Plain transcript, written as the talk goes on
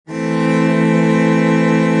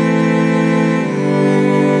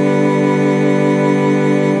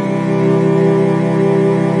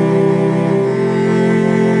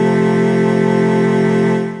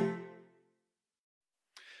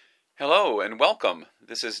welcome.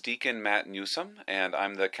 This is Deacon Matt Newsom, and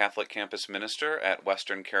I'm the Catholic Campus Minister at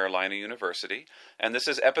Western Carolina University. And this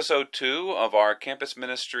is episode 2 of our Campus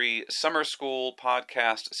Ministry Summer School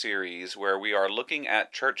podcast series, where we are looking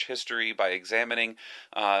at church history by examining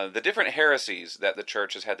the different heresies that the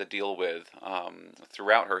church has had to deal with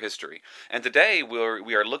throughout her history. And today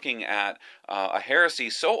we are looking at a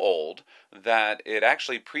heresy so old that it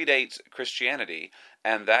actually predates Christianity,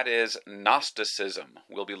 and that is Gnosticism.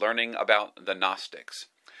 We'll be learning about the Gnostics.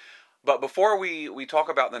 But before we talk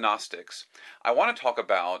about the Gnostics, I want to talk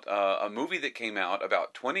about a movie that came out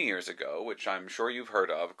about 20 years ago, which I'm sure you've heard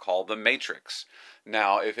of, called The Matrix.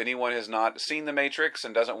 Now, if anyone has not seen The Matrix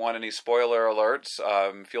and doesn't want any spoiler alerts,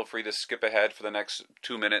 feel free to skip ahead for the next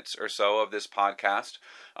 2 minutes or so of this podcast.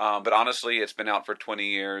 But honestly, it's been out for 20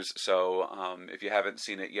 years, so if you haven't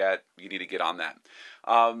seen it yet, you need to get on that.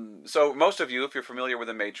 So most of you, if you're familiar with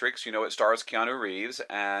The Matrix, you know it stars Keanu Reeves,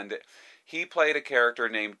 and he played a character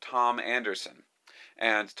named Tom Anderson.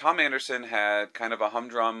 And Tom Anderson had kind of a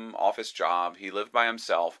humdrum office job. He lived by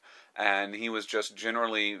himself, and he was just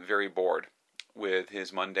generally very bored with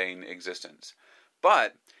his mundane existence.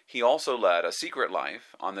 But he also led a secret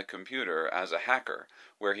life on the computer as a hacker,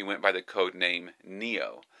 where he went by the code name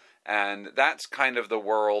Neo. And that's kind of the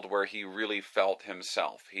world where he really felt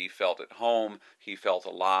himself. He felt at home, he felt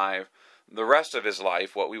alive. The rest of his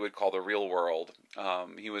life, what we would call the real world,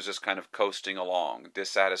 he was just kind of coasting along,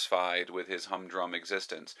 dissatisfied with his humdrum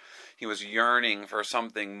existence. He was yearning for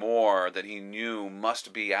something more that he knew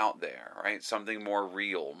must be out there, right? Something more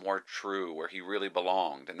real, more true, where he really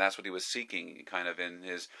belonged. And that's what he was seeking kind of in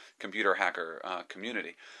his computer hacker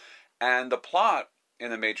community. And the plot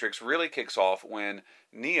in The Matrix really kicks off when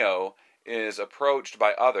Neo is approached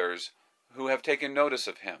by others who have taken notice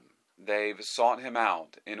of him. They've sought him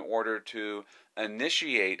out in order to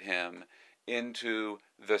initiate him into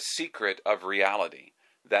the secret of reality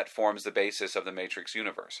that forms the basis of the Matrix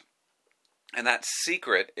universe. And that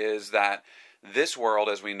secret is that this world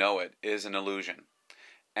as we know it is an illusion.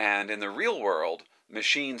 And in the real world,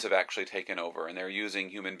 machines have actually taken over, and they're using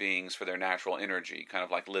human beings for their natural energy, kind of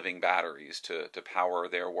like living batteries to power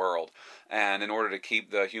their world. And in order to keep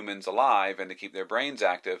the humans alive and to keep their brains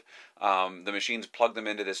active, the machines plug them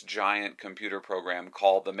into this giant computer program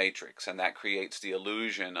called the Matrix, and that creates the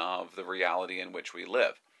illusion of the reality in which we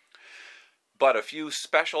live. But a few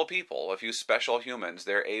special people, a few special humans,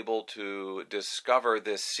 they're able to discover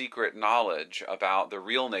this secret knowledge about the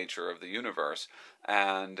real nature of the universe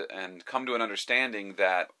and come to an understanding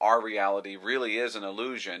that our reality really is an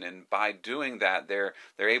illusion. And by doing that, they're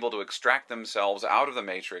able to extract themselves out of the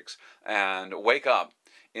Matrix and wake up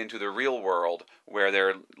into the real world where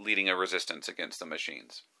they're leading a resistance against the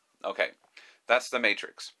machines. Okay, that's The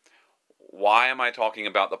Matrix. Why am I talking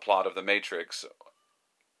about the plot of The Matrix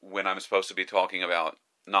when I'm supposed to be talking about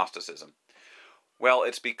Gnosticism? Well,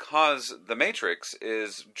 it's because The Matrix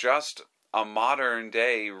is just a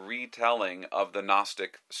modern-day retelling of the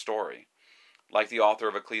Gnostic story. Like the author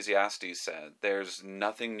of Ecclesiastes said, there's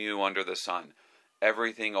nothing new under the sun.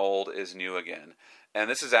 Everything old is new again. And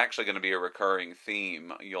this is actually going to be a recurring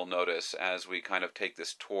theme, you'll notice, as we kind of take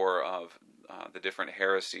this tour of the different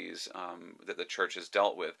heresies that the church has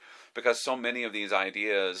dealt with. Because so many of these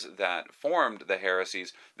ideas that formed the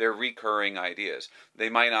heresies, they're recurring ideas. They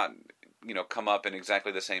might not come up in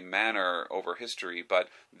exactly the same manner over history, but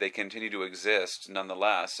they continue to exist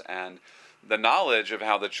nonetheless. And the knowledge of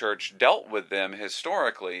how the church dealt with them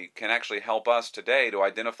historically can actually help us today to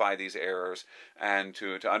identify these errors and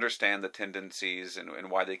to understand the tendencies and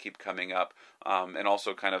why they keep coming up, and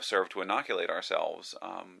also kind of serve to inoculate ourselves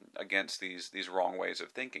against these wrong ways of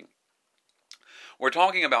thinking. We're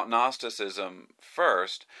talking about Gnosticism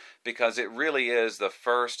first because it really is the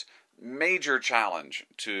first major challenge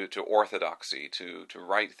to orthodoxy, to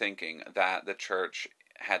right thinking that the church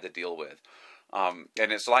had to deal with. And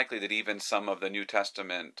it's likely that even some of the New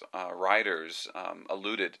Testament writers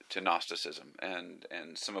alluded to Gnosticism, and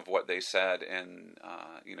some of what they said in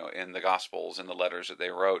the Gospels and the letters that they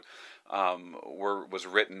wrote was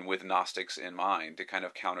written with Gnostics in mind to kind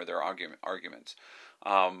of counter their arguments.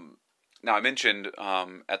 Now, I mentioned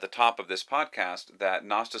at the top of this podcast that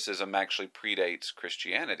Gnosticism actually predates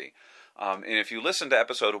Christianity. And if you listen to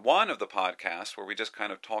episode 1 of the podcast, where we just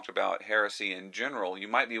kind of talked about heresy in general, you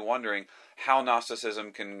might be wondering how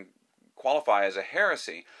Gnosticism can qualify as a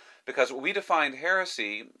heresy. Because we defined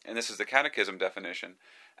heresy, and this is the Catechism definition,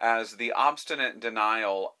 as the obstinate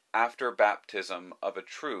denial after baptism of a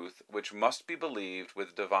truth which must be believed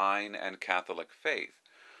with divine and Catholic faith.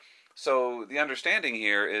 So the understanding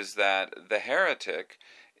here is that the heretic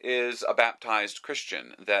is a baptized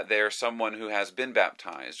Christian, that they are someone who has been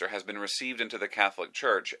baptized or has been received into the Catholic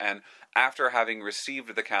Church, and after having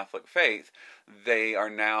received the Catholic faith, they are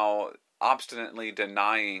now obstinately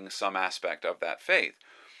denying some aspect of that faith.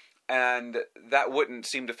 And that wouldn't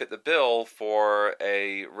seem to fit the bill for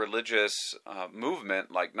a religious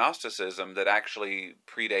movement like Gnosticism that actually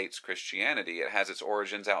predates Christianity. It has its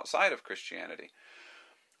origins outside of Christianity.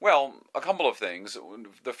 Well, a couple of things.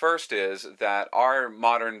 The first is that our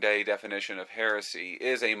modern day definition of heresy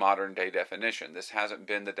is a modern day definition. This hasn't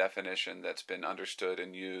been the definition that's been understood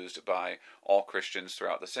and used by all Christians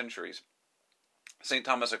throughout the centuries. St.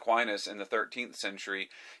 Thomas Aquinas in the 13th century,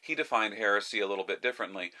 he defined heresy a little bit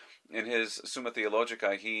differently. In his Summa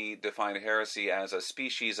Theologica, he defined heresy as a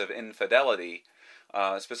species of infidelity.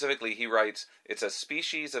 Specifically, he writes, it's a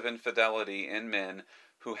species of infidelity in men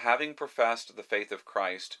who, having professed the faith of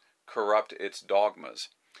Christ, corrupt its dogmas.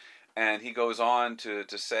 And he goes on to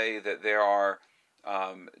say that there are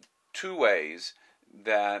two ways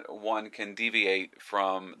that one can deviate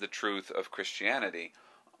from the truth of Christianity.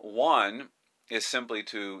 One is simply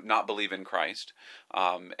to not believe in Christ,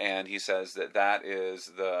 and he says that that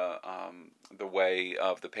is the way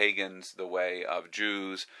of the pagans, the way of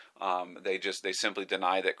Jews. They simply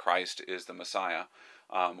deny that Christ is the Messiah,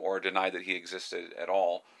 or deny that he existed at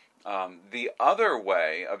all. The other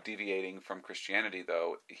way of deviating from Christianity,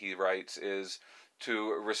 though, he writes, is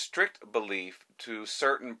to restrict belief to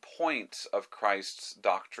certain points of Christ's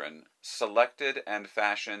doctrine, selected and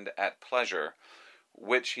fashioned at pleasure,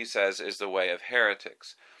 which he says is the way of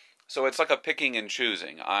heretics. So it's like a picking and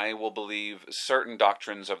choosing. I will believe certain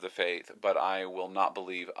doctrines of the faith, but I will not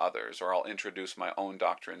believe others, or I'll introduce my own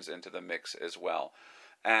doctrines into the mix as well.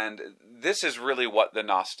 And this is really what the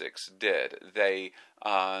Gnostics did. They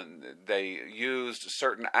used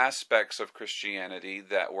certain aspects of Christianity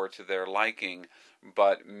that were to their liking,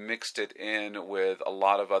 but mixed it in with a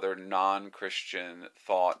lot of other non-Christian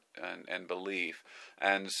thought and belief.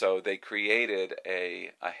 And so they created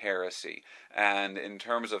a heresy. And in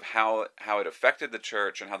terms of how it affected the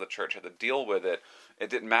church and how the church had to deal with it, it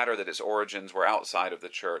didn't matter that its origins were outside of the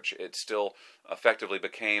church. It still effectively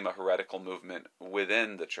became a heretical movement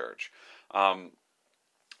within the church.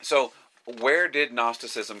 So where did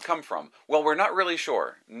Gnosticism come from? Well, we're not really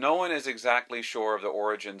sure. No one is exactly sure of the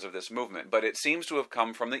origins of this movement, but it seems to have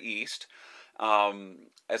come from the East.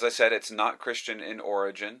 As I said, it's not Christian in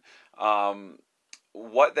origin.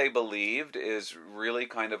 What they believed is really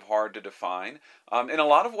kind of hard to define. In a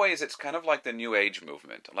lot of ways, it's kind of like the New Age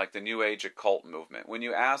movement, like the New Age occult movement. When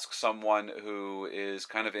you ask someone who is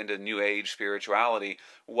kind of into New Age spirituality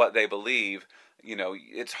what they believe,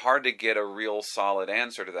 it's hard to get a real solid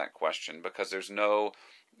answer to that question, because there's no,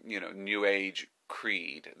 New Age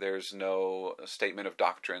creed. There's no statement of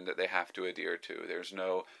doctrine that they have to adhere to. There's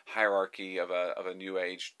no hierarchy of a New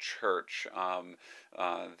Age church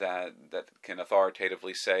that can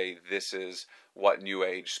authoritatively say this is what New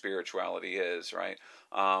Age spirituality is, right?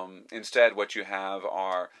 Instead, what you have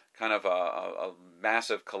are kind of a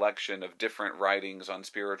massive collection of different writings on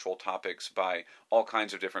spiritual topics by all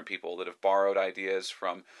kinds of different people that have borrowed ideas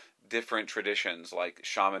from different traditions like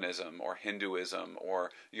shamanism or Hinduism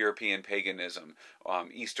or European paganism,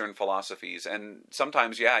 Eastern philosophies, and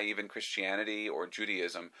sometimes, even Christianity or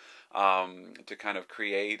Judaism, to kind of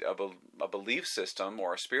create a belief system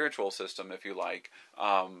or a spiritual system, if you like,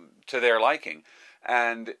 to their liking.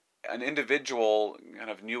 And an individual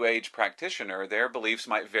kind of New Age practitioner, their beliefs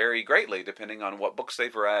might vary greatly depending on what books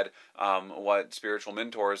they've read, what spiritual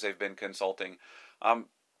mentors they've been consulting.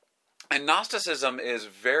 And Gnosticism is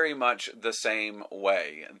very much the same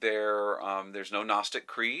way. There's no Gnostic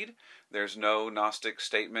creed. There's no Gnostic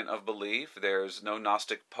statement of belief. There's no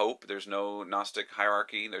Gnostic pope. There's no Gnostic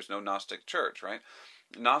hierarchy. There's no Gnostic church, right?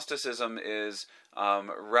 Gnosticism is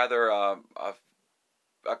rather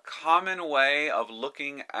a common way of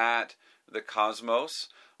looking at the cosmos.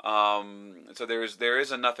 So there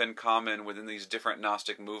is enough in common within these different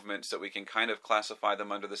Gnostic movements that we can kind of classify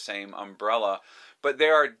them under the same umbrella. But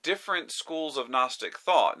there are different schools of Gnostic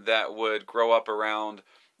thought that would grow up around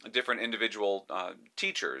different individual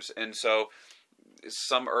teachers. And so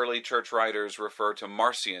some early church writers refer to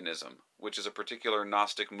Marcionism, which is a particular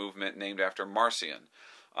Gnostic movement named after Marcion.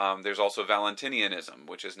 There's also Valentinianism,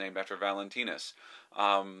 which is named after Valentinus.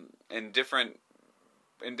 In different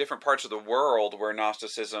parts of the world where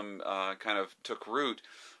Gnosticism kind of took root,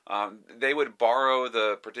 they would borrow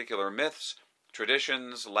the particular myths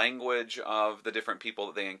traditions, language of the different people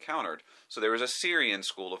that they encountered. So there was a Syrian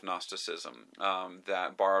school of Gnosticism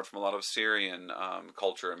that borrowed from a lot of Syrian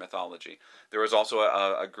culture and mythology. There was also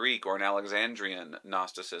a Greek or an Alexandrian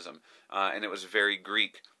Gnosticism, and it was very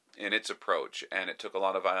Greek in its approach, and it took a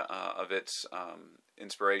lot of its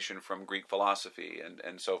inspiration from Greek philosophy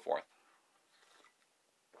and so forth.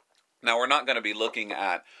 Now, we're not going to be looking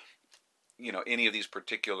at any of these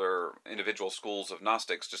particular individual schools of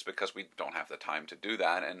Gnostics just because we don't have the time to do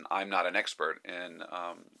that, and I'm not an expert in,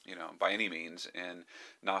 by any means in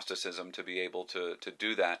Gnosticism to be able to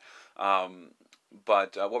do that.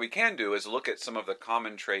 But what we can do is look at some of the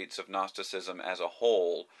common traits of Gnosticism as a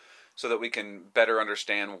whole so that we can better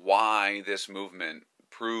understand why this movement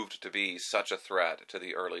proved to be such a threat to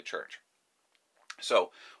the early church. So,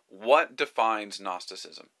 what defines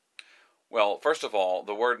Gnosticism? Well, first of all,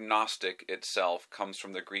 the word Gnostic itself comes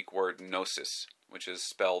from the Greek word gnosis, which is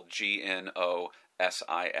spelled Gnosis,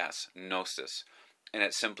 gnosis, and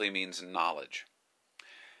it simply means knowledge.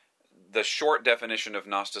 The short definition of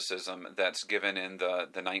Gnosticism that's given in the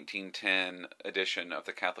 1910 edition of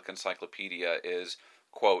the Catholic Encyclopedia is,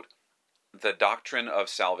 quote, the doctrine of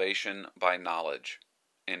salvation by knowledge,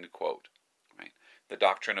 end quote. The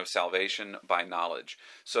doctrine of salvation by knowledge.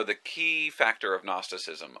 So the key factor of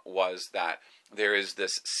Gnosticism was that there is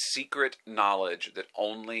this secret knowledge that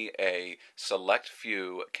only a select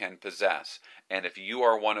few can possess. And if you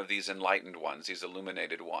are one of these enlightened ones, these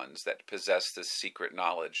illuminated ones that possess this secret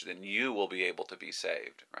knowledge, then you will be able to be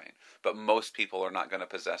saved, right? But most people are not going to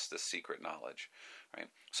possess this secret knowledge, right?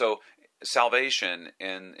 So salvation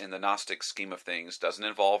in the Gnostic scheme of things doesn't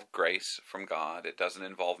involve grace from God. It doesn't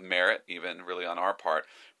involve merit, even really on our part,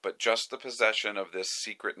 but just the possession of this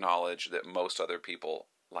secret knowledge that most other people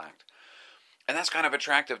lacked. And that's kind of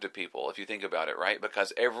attractive to people if you think about it, right?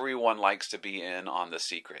 Because everyone likes to be in on the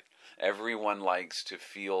secret. Everyone likes to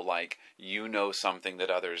feel like you know something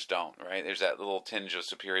that others don't, right? There's that little tinge of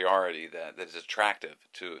superiority that is attractive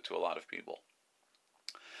to a lot of people.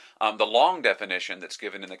 The long definition that's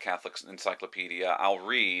given in the Catholic Encyclopedia, I'll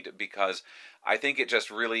read because I think it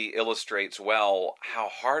just really illustrates well how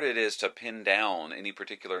hard it is to pin down any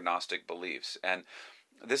particular Gnostic beliefs. And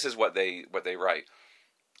this is what they write.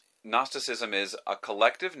 Gnosticism is a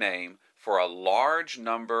collective name for a large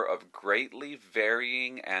number of greatly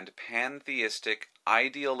varying and pantheistic,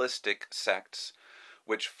 idealistic sects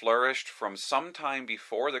which flourished from some time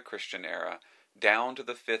before the Christian era down to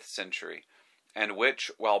the 5th century, and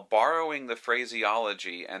which, while borrowing the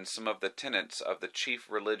phraseology and some of the tenets of the chief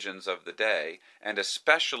religions of the day, and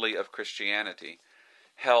especially of Christianity,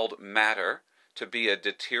 held matter to be a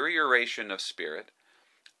deterioration of spirit,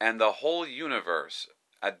 and the whole universe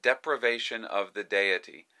a depravation of the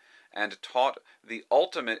deity, and taught the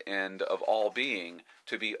ultimate end of all being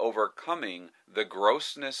to be overcoming the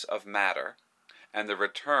grossness of matter, and the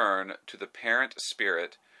return to the parent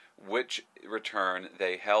spirit, which return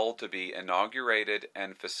they held to be inaugurated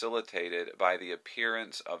and facilitated by the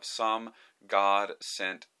appearance of some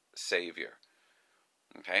God-sent Savior.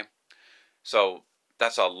 Okay? So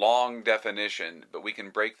that's a long definition, but we can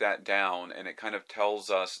break that down, and it kind of tells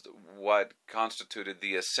us what constituted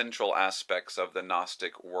the essential aspects of the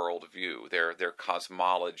Gnostic worldview, their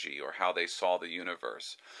cosmology, or how they saw the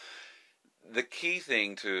universe. The key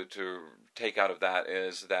thing to take out of that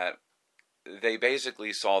is that they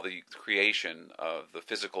basically saw the creation of the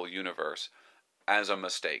physical universe as a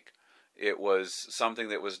mistake. It was something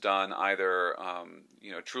that was done either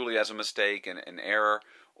truly as a mistake and an error,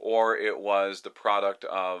 or it was the product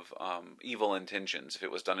of evil intentions. If it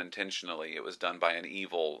was done intentionally, it was done by an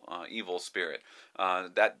evil spirit.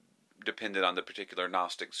 That depended on the particular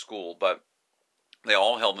Gnostic school, but they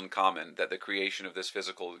all held in common that the creation of this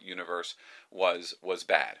physical universe was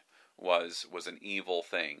bad, was an evil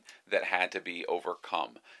thing that had to be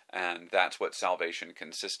overcome. And that's what salvation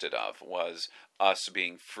consisted of, was us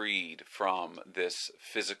being freed from this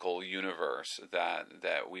physical universe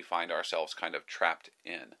that we find ourselves kind of trapped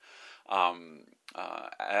in.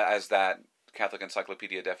 As that Catholic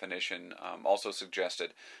Encyclopedia definition also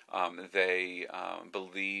suggested, they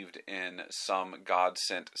believed in some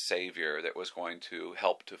God-sent Savior that was going to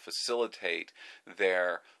help to facilitate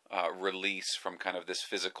their release from kind of this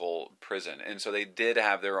physical prison. And so they did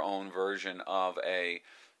have their own version of a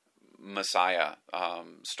Messiah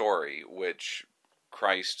story, which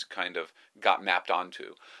Christ kind of got mapped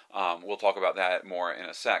onto. We'll talk about that more in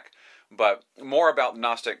a sec. But more about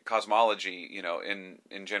Gnostic cosmology,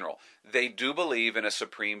 in general. They do believe in a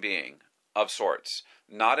supreme being of sorts,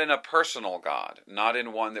 not in a personal God, not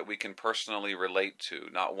in one that we can personally relate to,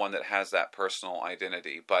 not one that has that personal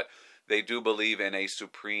identity, but they do believe in a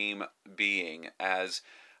supreme being as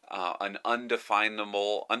an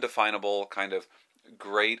undefinable kind of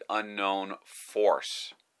great unknown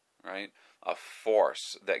force, right? A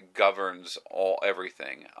force that governs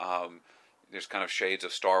everything. There's kind of shades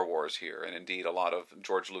of Star Wars here, and indeed a lot of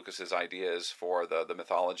George Lucas's ideas for the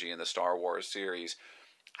mythology in the Star Wars series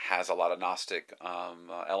has a lot of Gnostic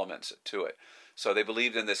elements to it. So they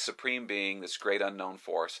believed in this supreme being, this great unknown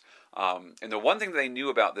force. And the one thing they knew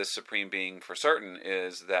about this supreme being for certain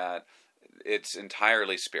is that it's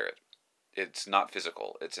entirely spirit. It's not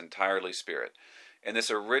physical. It's entirely spirit. And this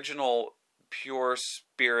original pure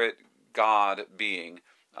spirit God being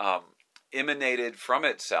emanated from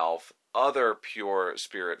itself other pure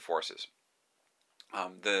spirit forces.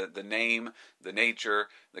 The name, the nature,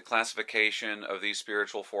 the classification of these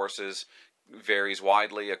spiritual forces varies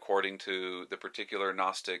widely according to the particular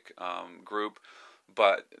Gnostic group,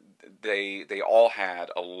 but they all had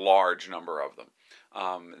a large number of them.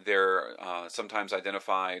 They're sometimes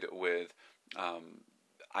identified with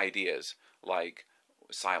ideas like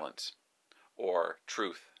silence, or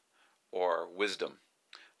truth, or wisdom,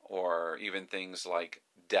 or even things like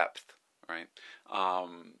depth, right?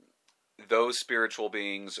 Those spiritual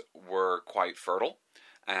beings were quite fertile,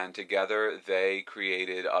 and together they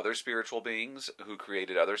created other spiritual beings who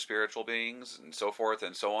created other spiritual beings, and so forth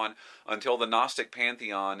and so on, until the Gnostic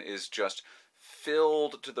pantheon is just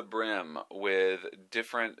filled to the brim with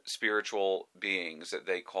different spiritual beings that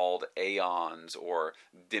they called aeons or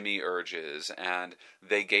demiurges, and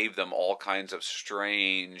they gave them all kinds of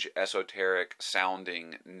strange, esoteric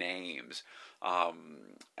sounding names.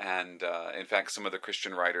 In fact, some of the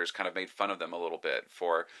Christian writers kind of made fun of them a little bit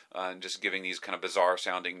for just giving these kind of bizarre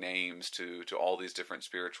sounding names to all these different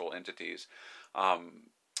spiritual entities.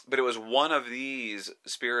 But it was one of these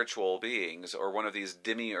spiritual beings, or one of these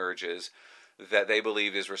demiurges, that they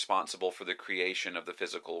believe is responsible for the creation of the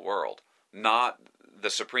physical world. Not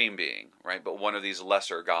the supreme being, right, but one of these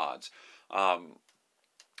lesser gods.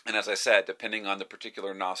 And as I said, depending on the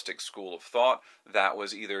particular Gnostic school of thought, that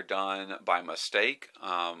was either done by mistake,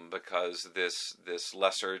 because this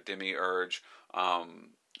lesser demiurge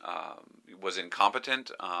was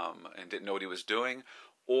incompetent and didn't know what he was doing,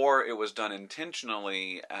 or it was done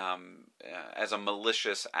intentionally as a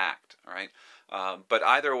malicious act, right? But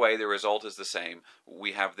either way, the result is the same.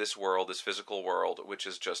 We have this world, this physical world, which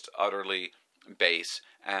is just utterly base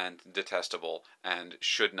and detestable and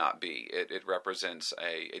should not be. It represents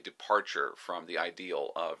a departure from the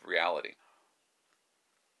ideal of reality.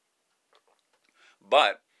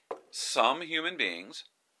 But some human beings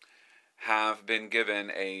have been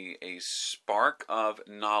given a spark of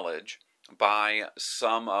knowledge by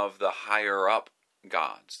some of the higher up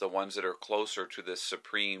gods, the ones that are closer to this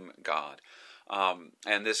supreme God.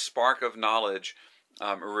 And this spark of knowledge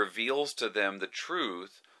reveals to them the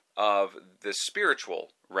truth of the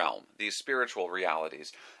spiritual realm, these spiritual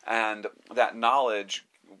realities, and that knowledge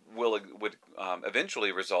would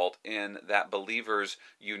eventually result in that believers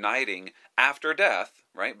uniting after death,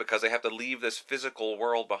 right? Because they have to leave this physical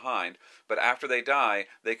world behind, but after they die,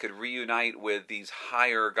 they could reunite with these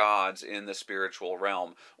higher gods in the spiritual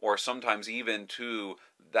realm, or sometimes even to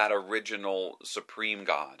that original supreme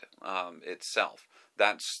God itself.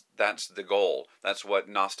 That's the goal. That's what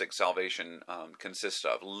Gnostic salvation consists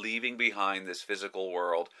of: leaving behind this physical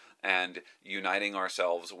world and uniting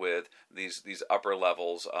ourselves with these upper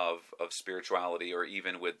levels of spirituality, or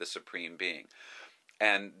even with the supreme being.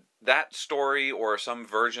 And that story, or some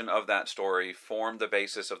version of that story, formed the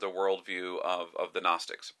basis of the worldview of the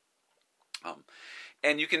Gnostics.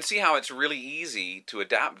 And you can see how it's really easy to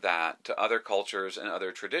adapt that to other cultures and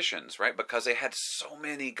other traditions, right? Because they had so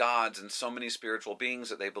many gods and so many spiritual beings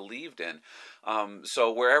that they believed in.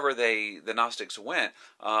 So wherever the Gnostics went,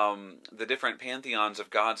 the different pantheons of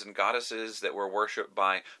gods and goddesses that were worshipped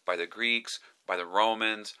by the Greeks, by the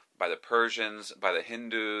Romans, by the Persians, by the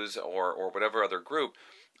Hindus, or whatever other group,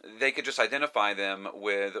 they could just identify them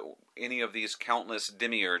with any of these countless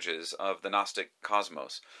demiurges of the Gnostic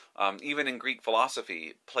cosmos. Even in Greek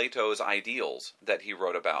philosophy, Plato's ideals that he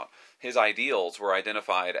wrote about, his ideals were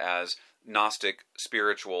identified as Gnostic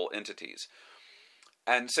spiritual entities.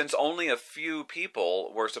 And since only a few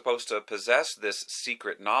people were supposed to possess this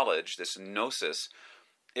secret knowledge, this gnosis,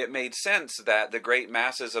 it made sense that the great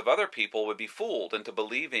masses of other people would be fooled into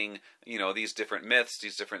believing, these different myths,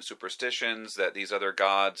 these different superstitions, that these other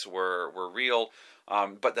gods were real.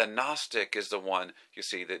 But the Gnostic is the one, you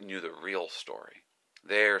see, that knew the real story.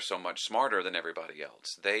 They're so much smarter than everybody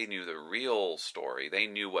else. They knew the real story. They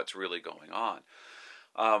knew what's really going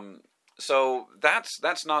on. So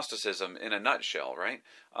that's Gnosticism in a nutshell, right?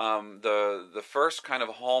 The first kind of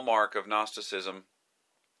hallmark of Gnosticism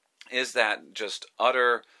is that just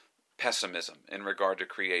utter pessimism in regard to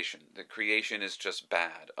creation. That creation is just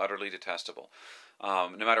bad, utterly detestable.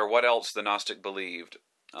 No matter what else the Gnostic believed,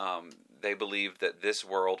 they believed that this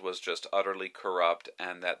world was just utterly corrupt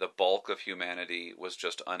and that the bulk of humanity was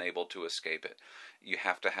just unable to escape it. You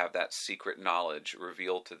have to have that secret knowledge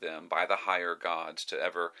revealed to them by the higher gods to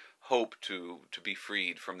ever hope to be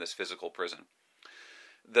freed from this physical prison.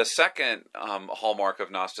 The second hallmark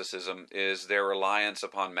of Gnosticism is their reliance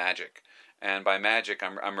upon magic. And by magic,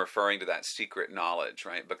 I'm referring to that secret knowledge,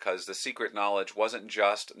 right? Because the secret knowledge wasn't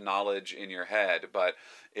just knowledge in your head, but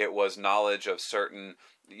it was knowledge of certain,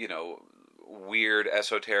 weird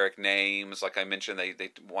esoteric names. Like I mentioned, they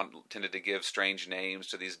tended to give strange names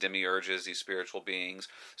to these demiurges, these spiritual beings.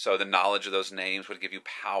 So the knowledge of those names would give you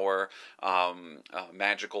power,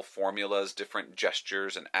 magical formulas, different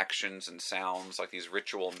gestures and actions and sounds, like these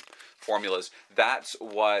ritual formulas. That's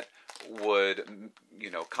what would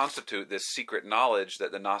constitute this secret knowledge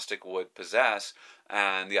that the Gnostic would possess.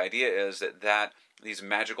 And the idea is that these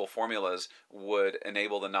magical formulas would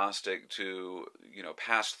enable the Gnostic to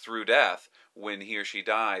pass through death when he or she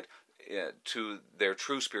died to their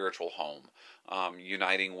true spiritual home,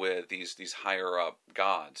 uniting with these higher up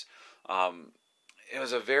gods. It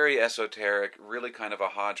was a very esoteric, really kind of a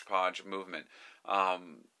hodgepodge movement,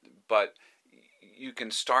 but you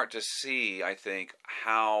can start to see, I think,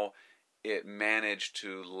 how it managed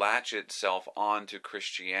to latch itself onto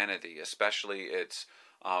Christianity, especially its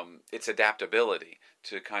adaptability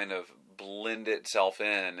to kind of blend itself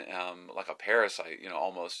in like a parasite,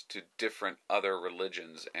 almost to different other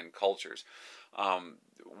religions and cultures.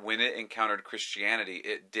 When it encountered Christianity,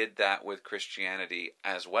 it did that with Christianity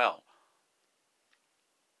as well.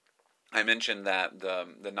 I mentioned that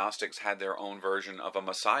the Gnostics had their own version of a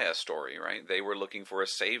Messiah story, right? They were looking for a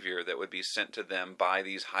savior that would be sent to them by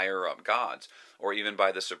these higher up gods, or even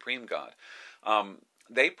by the supreme God.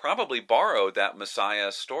 They probably borrowed that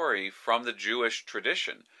Messiah story from the Jewish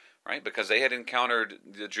tradition, right? Because they had encountered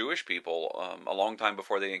the Jewish people a long time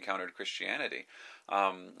before they encountered Christianity.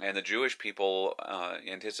 And the Jewish people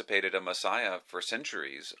anticipated a Messiah for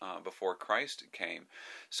centuries before Christ came.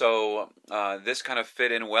 So this kind of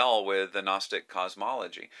fit in well with the Gnostic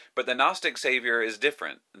cosmology. But the Gnostic Savior is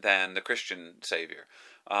different than the Christian Savior.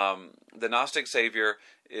 The Gnostic Savior,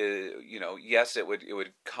 yes, it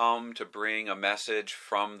would come to bring a message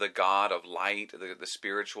from the God of light, the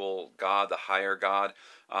spiritual God, the higher God,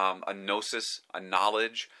 a gnosis, a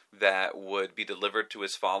knowledge that would be delivered to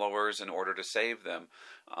his followers in order to save them.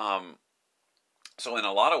 So in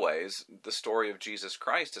a lot of ways, the story of Jesus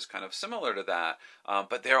Christ is kind of similar to that,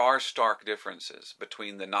 but there are stark differences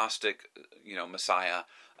between the Gnostic, Messiah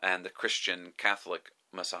and the Christian Catholic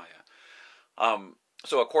Messiah.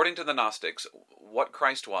 So according to the Gnostics, what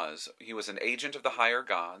Christ was, he was an agent of the higher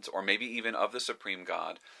gods, or maybe even of the supreme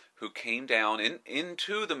God, who came down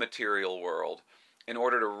into the material world in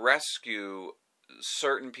order to rescue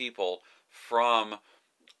certain people from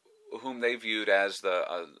whom they viewed as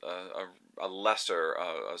a lesser,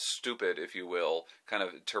 a stupid, if you will, kind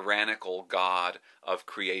of tyrannical God of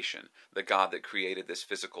creation, the God that created this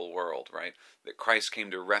physical world, right? That Christ came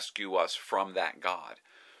to rescue us from that God.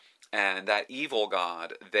 And that evil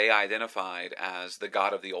God they identified as the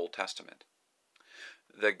God of the Old Testament.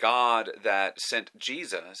 The God that sent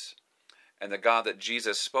Jesus and the God that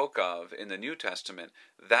Jesus spoke of in the New Testament,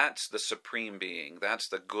 that's the supreme being. That's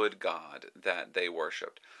the good God that they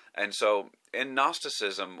worshipped. And so in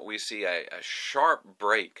Gnosticism, we see a sharp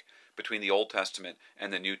break between the Old Testament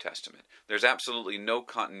and the New Testament. There's absolutely no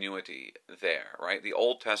continuity there, right? The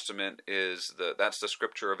Old Testament that's the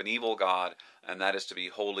scripture of an evil God, and that is to be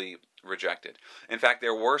wholly rejected. In fact,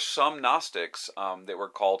 there were some Gnostics that were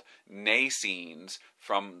called Nacenes,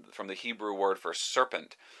 from the Hebrew word for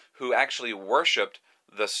serpent, who actually worshipped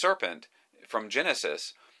the serpent from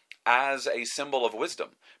Genesis as a symbol of wisdom,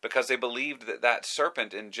 because they believed that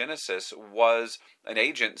serpent in Genesis was an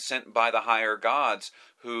agent sent by the higher gods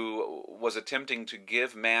who was attempting to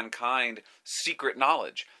give mankind secret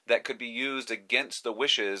knowledge that could be used against the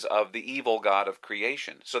wishes of the evil God of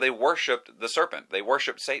creation. So they worshipped the serpent. They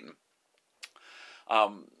worshipped Satan.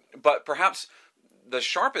 But perhaps the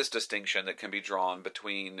sharpest distinction that can be drawn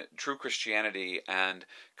between true Christianity and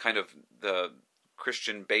kind of the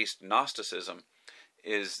Christian-based Gnosticism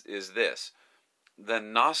is this. The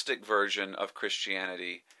Gnostic version of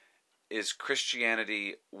Christianity is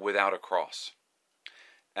Christianity without a cross.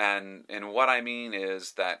 And what I mean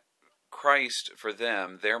is that Christ, for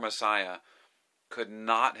them, their Messiah, could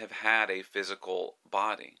not have had a physical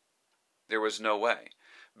body. There was no way,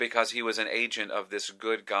 because he was an agent of this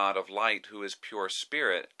good God of light who is pure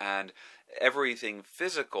spirit, and every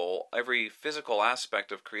physical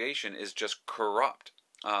aspect of creation is just corrupt.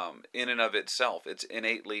 In and of itself, it's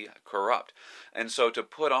innately corrupt. And so to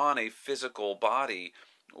put on a physical body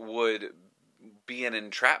would be an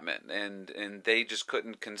entrapment, and they just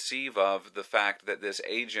couldn't conceive of the fact that this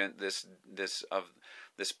agent, this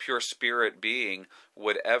pure spirit being,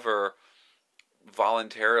 would ever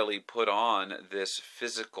voluntarily put on this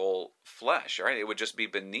physical flesh, right? It would just be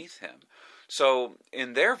beneath him. So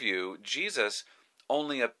in their view, Jesus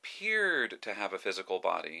only appeared to have a physical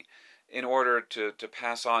body in order to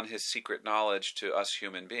pass on his secret knowledge to us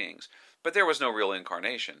human beings. But there was no real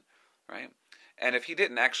incarnation, right? And if he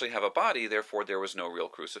didn't actually have a body, therefore there was no real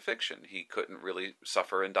crucifixion. He couldn't really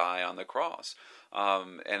suffer and die on the cross.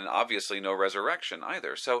 And obviously no resurrection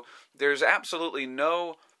either. So there's absolutely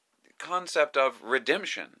no concept of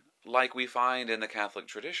redemption like we find in the Catholic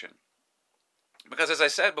tradition. Because as I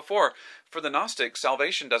said before, for the Gnostics,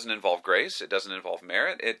 salvation doesn't involve grace, it doesn't involve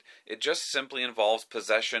merit, it just simply involves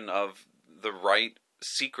possession of the right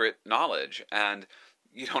secret knowledge, and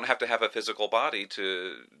you don't have to have a physical body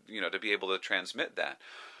to be able to transmit that.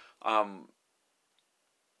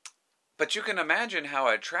 But you can imagine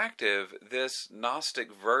how attractive this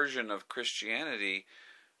Gnostic version of Christianity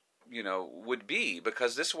would be,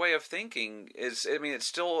 because this way of thinking is, it's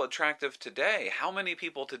still attractive today. How many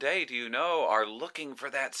people today do you know are looking for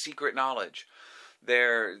that secret knowledge?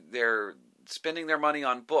 They're spending their money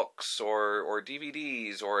on books or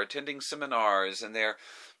DVDs or attending seminars, and they're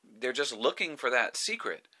just looking for that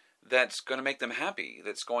secret that's going to make them happy,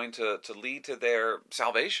 that's going to lead to their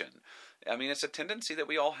salvation. It's a tendency that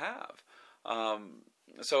we all have.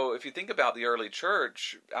 So if you think about the early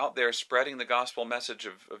church out there spreading the gospel message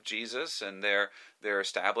of Jesus, and they're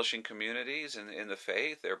establishing communities in the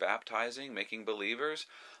faith, they're baptizing, making believers,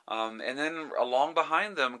 and then along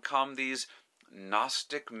behind them come these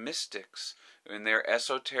Gnostic mystics in their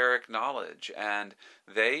esoteric knowledge, and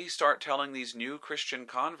they start telling these new Christian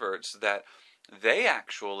converts that they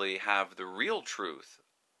actually have the real truth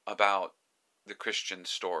about the Christian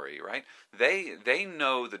story, right? They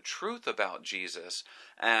know the truth about Jesus,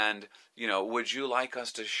 and would you like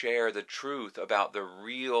us to share the truth about the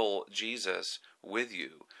real Jesus with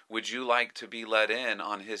you? Would you like to be let in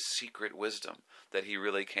on his secret wisdom that he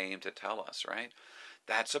really came to tell us, right?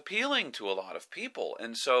 That's appealing to a lot of people,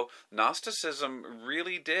 and so Gnosticism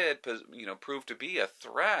really did prove to be a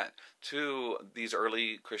threat to these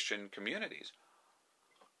early Christian communities.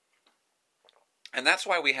 And that's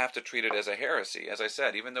why we have to treat it as a heresy. As I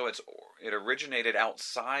said, even though it originated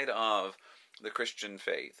outside of the Christian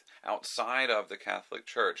faith, outside of the Catholic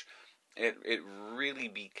Church, it really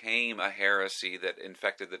became a heresy that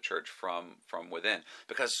infected the church from within,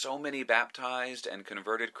 because so many baptized and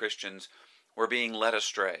converted Christians were being led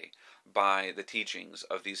astray by the teachings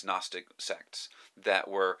of these Gnostic sects that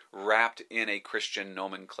were wrapped in a Christian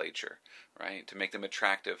nomenclature, right, to make them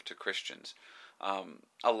attractive to Christians.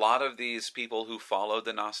 A lot of these people who followed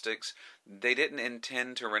the Gnostics, they didn't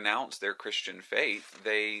intend to renounce their Christian faith.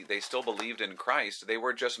 They still believed in Christ. They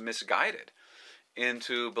were just misguided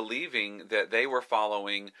into believing that they were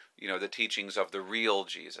following, the teachings of the real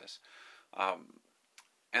Jesus.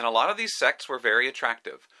 And a lot of these sects were very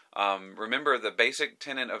attractive. Remember, the basic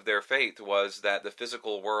tenet of their faith was that the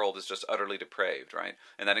physical world is just utterly depraved, right?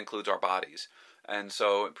 And that includes our bodies. And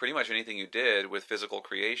so pretty much anything you did with physical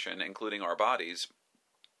creation, including our bodies,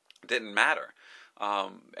 didn't matter.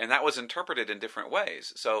 And that was interpreted in different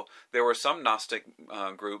ways. So there were some Gnostic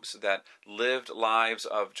groups that lived lives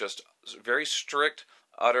of just very strict,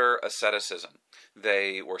 utter asceticism.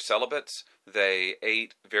 They were celibates. They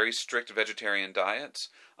ate very strict vegetarian diets.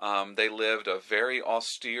 They lived a very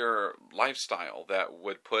austere lifestyle that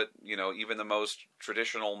would put, even the most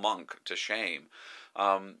traditional monk to shame.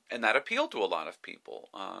 And that appealed to a lot of people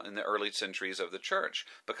in the early centuries of the church,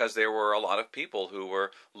 because there were a lot of people who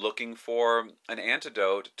were looking for an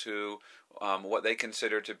antidote to what they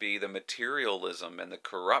considered to be the materialism and the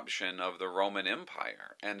corruption of the Roman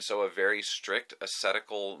Empire. And so a very strict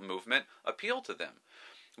ascetical movement appealed to them.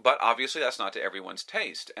 But obviously that's not to everyone's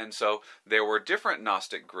taste. And so there were different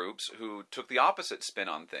Gnostic groups who took the opposite spin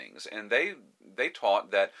on things. And they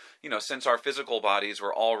taught that, since our physical bodies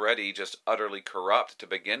were already just utterly corrupt to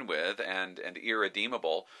begin with and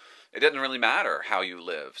irredeemable, it doesn't really matter how you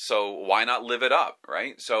live. So why not live it up,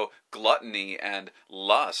 right? So gluttony and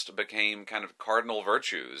lust became kind of cardinal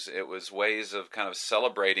virtues. It was ways of kind of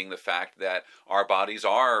celebrating the fact that our bodies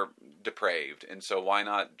are depraved. And so why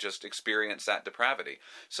not just experience that depravity?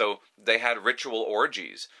 So they had ritual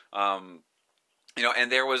orgies.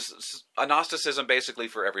 And there was a Gnosticism basically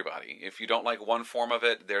for everybody. If you don't like one form of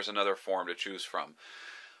it, there's another form to choose from.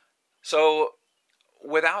 So,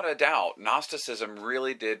 without a doubt, Gnosticism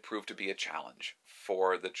really did prove to be a challenge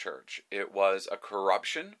for the church. It was a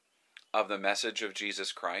corruption of the message of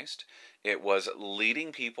Jesus Christ. It was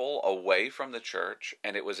leading people away from the church,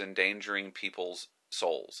 and it was endangering people's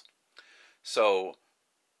souls. So,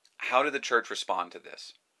 how did the church respond to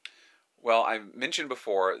this? Well, I mentioned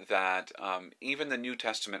before that even the New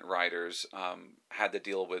Testament writers had to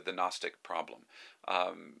deal with the Gnostic problem.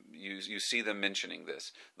 You see them mentioning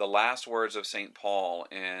this. The last words of St. Paul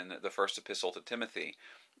in the first epistle to Timothy,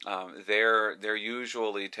 they're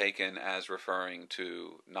usually taken as referring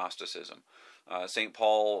to Gnosticism. St.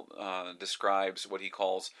 Paul describes what he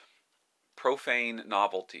calls profane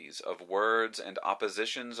novelties of words and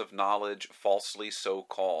oppositions of knowledge falsely so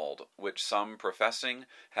called, which some professing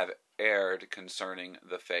have erred concerning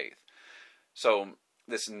the faith. So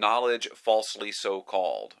this knowledge falsely so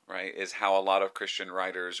called, right, is how a lot of Christian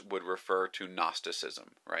writers would refer to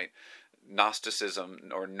Gnosticism, right? Gnosticism,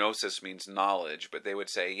 or gnosis, means knowledge, but they would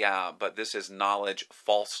say, yeah, but this is knowledge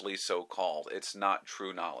falsely so called. It's not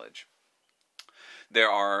true knowledge. There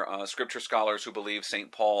are scripture scholars who believe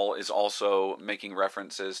St. Paul is also making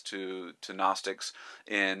references to Gnostics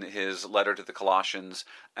in his letter to the Colossians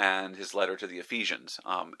and his letter to the Ephesians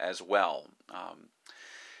as well.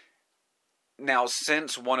 Now,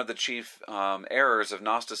 since one of the chief errors of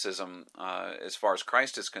Gnosticism, as far as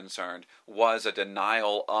Christ is concerned, was a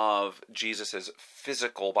denial of Jesus'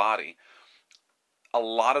 physical body, a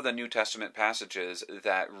lot of the New Testament passages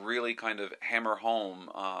that really kind of hammer home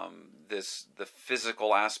the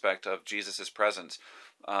physical aspect of Jesus' presence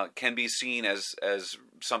can be seen as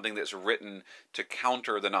something that's written to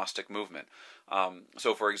counter the Gnostic movement.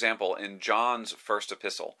 So, for example, in John's first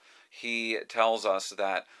epistle, he tells us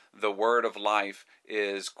that the word of life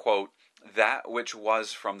is, quote, that which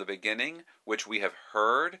was from the beginning, which we have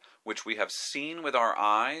heard, which we have seen with our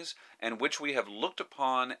eyes, and which we have looked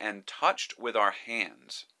upon and touched with our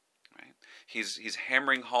hands. Right? He's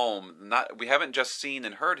hammering home. We haven't just seen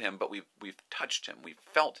and heard him, but we've touched him, we've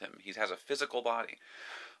felt him. He has a physical body.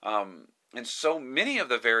 And so many of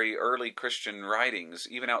the very early Christian writings,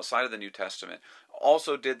 even outside of the New Testament,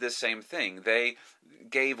 also did this same thing. They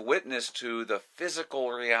gave witness to the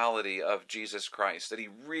physical reality of Jesus Christ, that he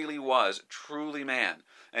really was truly man,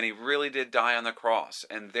 and he really did die on the cross,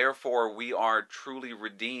 and therefore we are truly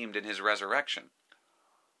redeemed in his resurrection.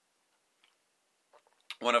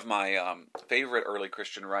 One of my favorite early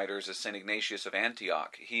Christian writers is St. Ignatius of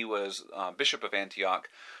Antioch. He was Bishop of Antioch,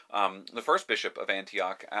 the first bishop of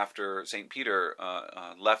Antioch after St. Peter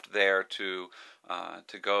left there to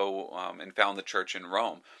go and found the church in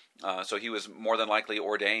Rome. So he was more than likely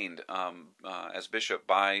ordained as bishop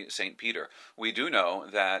by St. Peter. We do know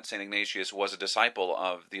that St. Ignatius was a disciple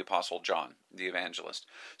of the Apostle John, the evangelist.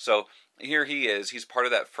 So here he is. He's part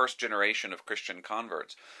of that first generation of Christian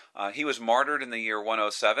converts. He was martyred in the year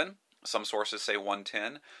 107. Some sources say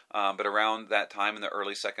 110, but around that time in the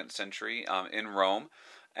early 2nd century in Rome.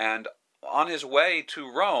 And on his way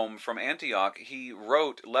to Rome from Antioch, he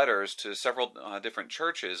wrote letters to several different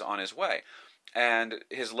churches on his way. And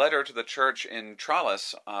his letter to the church in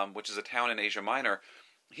Tralles, which is a town in Asia Minor,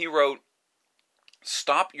 he wrote,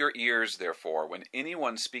 "Stop your ears, therefore, when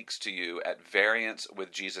anyone speaks to you at variance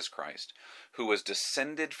with Jesus Christ, who was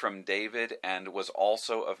descended from David and was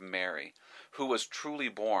also of Mary, who was truly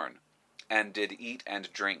born, and did eat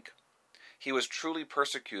and drink. He was truly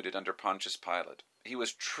persecuted under Pontius Pilate. He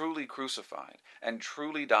was truly crucified, and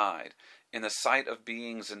truly died, in the sight of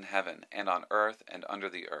beings in heaven, and on earth, and under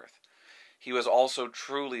the earth. He was also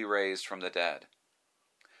truly raised from the dead.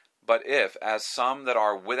 But if, as some that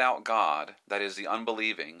are without God, that is, the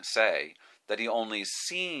unbelieving, say, that he only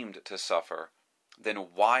seemed to suffer, then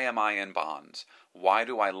why am I in bonds? Why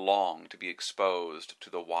do I long to be exposed to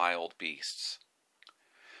the wild beasts?"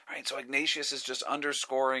 All right, so Ignatius is just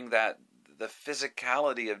underscoring that the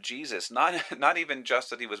physicality of Jesus, not even just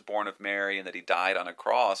that he was born of Mary and that he died on a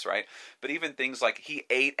cross, right? But even things like he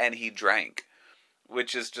ate and he drank,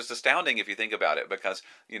 which is just astounding if you think about it, because,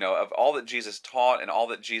 of all that Jesus taught and all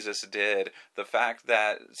that Jesus did, the fact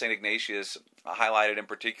that St. Ignatius highlighted in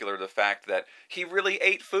particular the fact that he really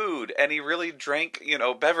ate food and he really drank,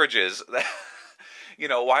 beverages.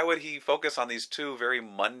 Why would he focus on these two very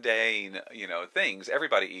mundane, things?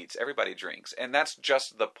 Everybody eats, everybody drinks, and that's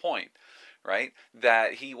just the point. Right?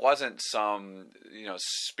 That he wasn't some,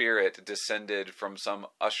 spirit descended from some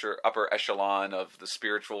upper echelon of the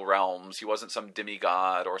spiritual realms. He wasn't some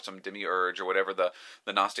demigod or some demiurge or whatever the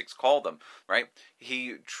Gnostics called them, right?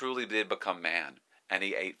 He truly did become man, and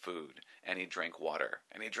he ate food, and he drank water,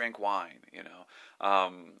 and he drank wine,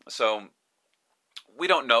 So we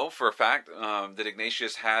don't know for a fact that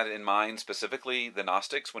Ignatius had in mind specifically the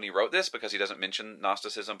Gnostics when he wrote this, because he doesn't mention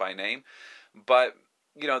Gnosticism by name. But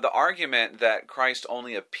the argument that Christ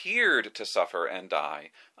only appeared to suffer and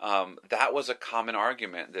die, that was a common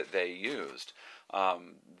argument that they used.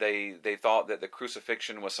 They thought that the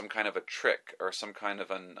crucifixion was some kind of a trick or some kind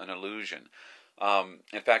of an illusion.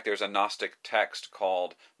 In fact, there's a Gnostic text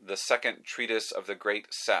called the Second Treatise of the Great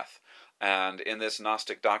Seth. And in this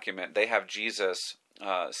Gnostic document, they have Jesus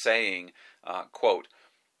saying, quote,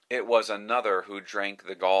 "It was another who drank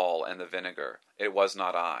the gall and the vinegar. It was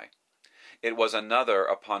not I. It was another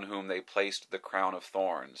upon whom they placed the crown of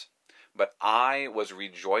thorns. But I was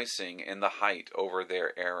rejoicing in the height over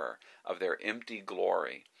their error, of their empty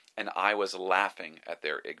glory, and I was laughing at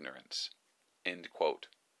their ignorance." End quote.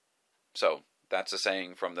 So, that's a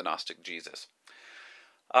saying from the Gnostic Jesus.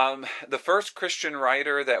 The first Christian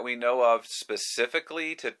writer that we know of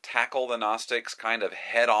specifically to tackle the Gnostics kind of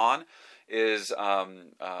head on is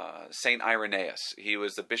Saint Irenaeus. He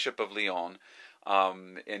was the Bishop of Lyon,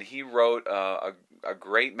 and he wrote a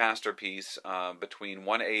great masterpiece between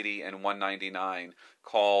 180 and 199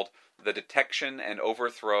 called The Detection and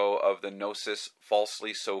Overthrow of the Gnosis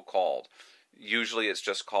Falsely So Called. Usually it's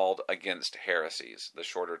just called Against Heresies, the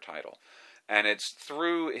shorter title. And it's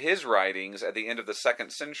through his writings at the end of the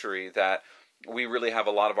 2nd century that we really have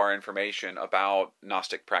a lot of our information about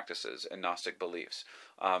Gnostic practices and Gnostic beliefs.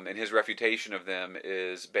 And his refutation of them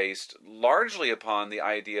is based largely upon the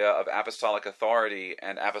idea of apostolic authority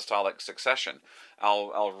and apostolic succession.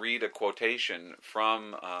 I'll read a quotation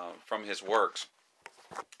from his works.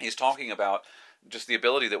 He's talking about just the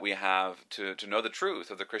ability that we have to know the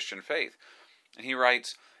truth of the Christian faith. And he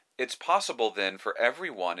writes, "It's possible then for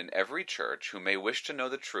everyone in every church who may wish to know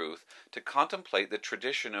the truth to contemplate the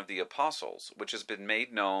tradition of the apostles, which has been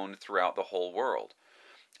made known throughout the whole world.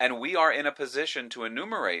 And we are in a position to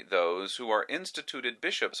enumerate those who are instituted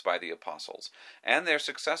bishops by the apostles, and their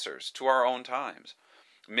successors, to our own times,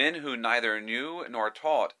 men who neither knew nor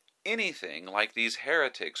taught anything like these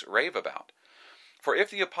heretics rave about. For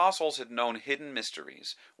if the apostles had known hidden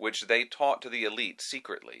mysteries, which they taught to the elite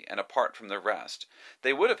secretly and apart from the rest,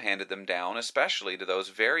 they would have handed them down especially to those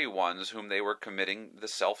very ones whom they were committing the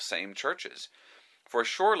self-same churches. For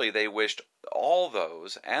surely they wished all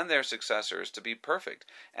those and their successors to be perfect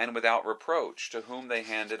and without reproach, to whom they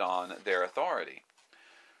handed on their authority."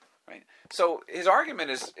 Right? So his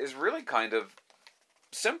argument is really kind of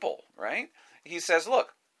simple, right? He says,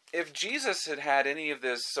 look, if Jesus had had any of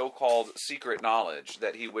this so-called secret knowledge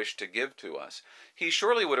that he wished to give to us, he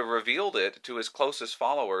surely would have revealed it to his closest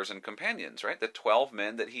followers and companions, right? The 12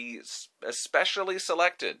 men that he especially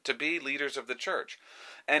selected to be leaders of the church.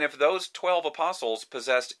 And if those 12 apostles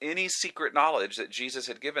possessed any secret knowledge that Jesus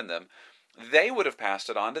had given them, they would have passed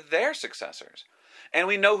it on to their successors. And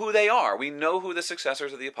we know who they are. We know who the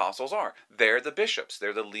successors of the apostles are. They're the bishops.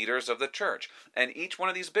 They're the leaders of the church. And each one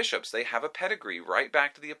of these bishops, they have a pedigree right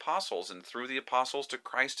back to the apostles and through the apostles to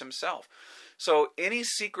Christ himself. So any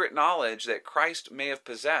secret knowledge that Christ may have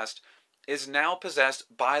possessed is now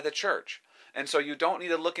possessed by the church. And so you don't need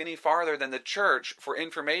to look any farther than the church for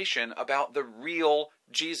information about the real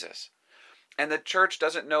Jesus. And the church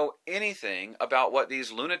doesn't know anything about what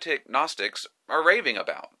these lunatic Gnostics are raving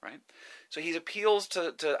about, right? So he appeals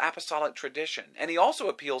to apostolic tradition. And he also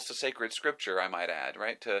appeals to sacred scripture, I might add,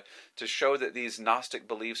 right? To show that these Gnostic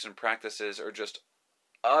beliefs and practices are just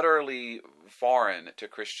utterly foreign to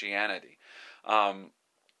Christianity.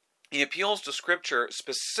 He appeals to scripture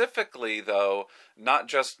specifically, though, not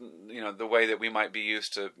just the way that we might be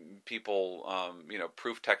used to people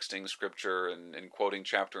proof texting scripture and quoting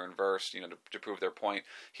chapter and verse to prove their point.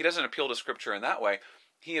 He doesn't appeal to scripture in that way.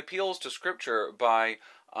 He appeals to scripture by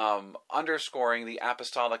underscoring the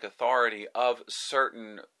apostolic authority of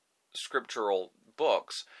certain scriptural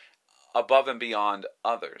books above and beyond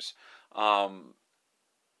others. And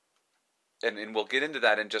we'll get into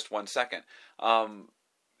that in just one second.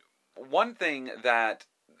 One thing that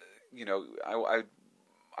I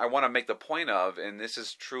want to make the point of, and this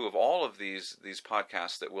is true of all of these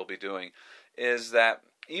podcasts that we'll be doing, is that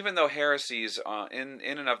even though heresies in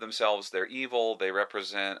and of themselves, they're evil, they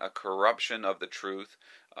represent a corruption of the truth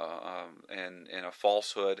and a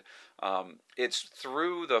falsehood, it's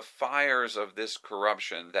through the fires of this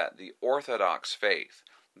corruption that the Orthodox faith,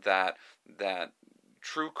 that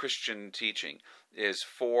true Christian teaching is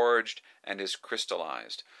forged and is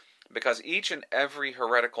crystallized. Because each and every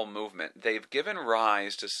heretical movement, they've given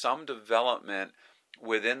rise to some development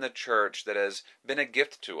within the church that has been a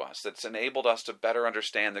gift to us, that's enabled us to better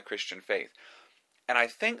understand the Christian faith. And I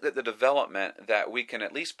think that the development that we can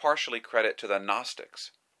at least partially credit to the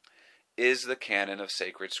Gnostics is the canon of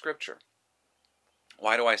sacred scripture.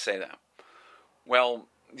 Why do I say that? Well,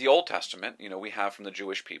 the Old Testament, we have from the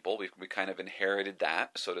Jewish people. We kind of inherited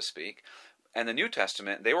that, so to speak. And the New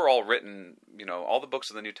Testament, they were all written, all the books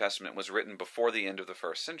of the New Testament was written before the end of the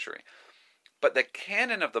first century. But the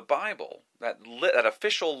canon of the Bible, that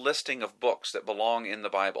official listing of books that belong in the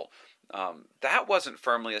Bible, that wasn't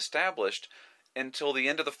firmly established until the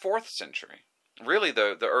end of the 4th century. Really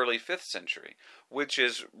the early 5th century, which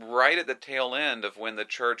is right at the tail end of when the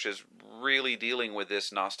church is really dealing with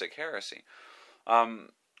this Gnostic heresy.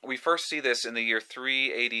 We first see this in the year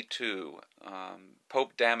 382.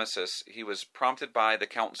 Pope Damasus, he was prompted by the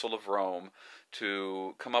Council of Rome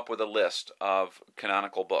to come up with a list of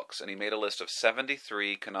canonical books, and he made a list of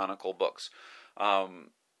 73 canonical books.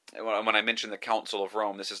 When I mention the Council of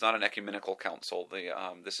Rome, this is not an ecumenical council.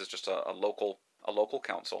 This is just a local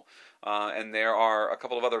council, and there are a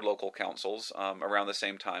couple of other local councils around the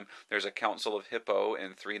same time. There's a Council of Hippo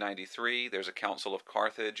in 393. There's a Council of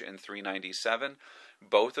Carthage in 397.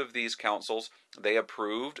 Both of these councils, they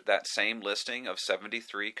approved that same listing of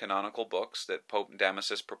 73 canonical books that Pope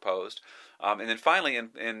Damasus proposed. And then finally,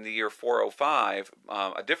 in the year 405,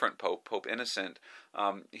 a different pope, Pope Innocent,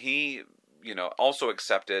 he also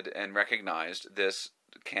accepted and recognized this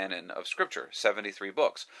canon of Scripture, 73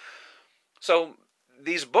 books. So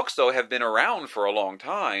these books, though, have been around for a long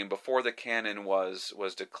time before the canon was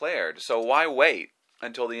declared. So why wait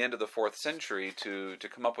until the end of the 4th century to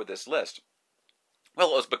come up with this list?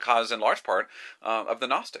 Well, it was because, in large part, of the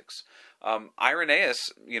Gnostics.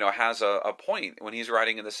 Irenaeus, has a point when he's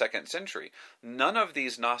writing in the 2nd century. None of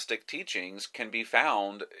these Gnostic teachings can be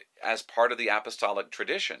found as part of the apostolic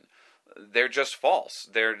tradition. They're just false.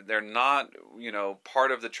 They're not,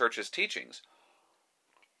 part of the church's teachings.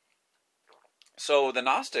 So the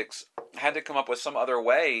Gnostics had to come up with some other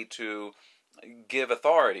way to give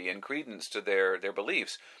authority and credence to their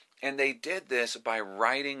beliefs. And they did this by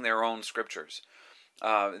writing their own scriptures.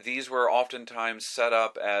 These were oftentimes set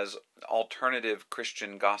up as alternative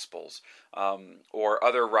Christian gospels, or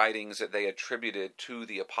other writings that they attributed to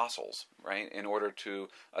the apostles, right, in order to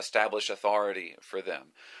establish authority for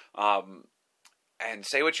them. And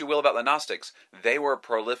say what you will about the Gnostics, they were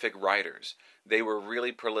prolific writers. They were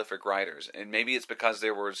really prolific writers. And maybe it's because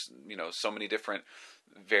there was, so many different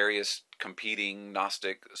various competing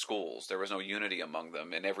Gnostic schools. There was no unity among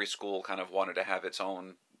them, and every school kind of wanted to have its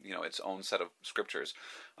own set of scriptures.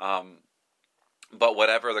 But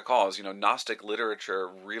whatever the cause, Gnostic literature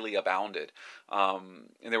really abounded.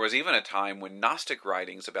 And there was even a time when Gnostic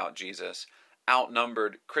writings about Jesus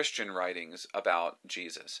outnumbered Christian writings about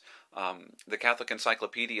Jesus. The Catholic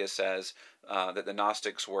Encyclopedia says that the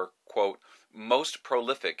Gnostics were, quote, most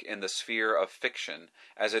prolific in the sphere of fiction,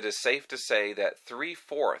 as it is safe to say that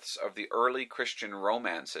 3/4 of the early Christian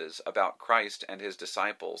romances about Christ and his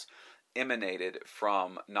disciples emanated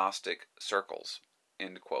from Gnostic circles,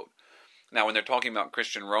 end quote. Now, when they're talking about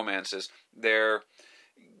Christian romances, they're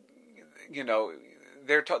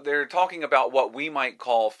talking about what we might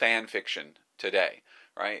call fan fiction today,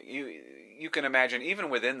 right? You can imagine, even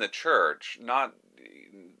within the church, not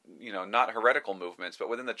heretical movements, but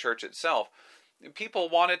within the church itself, people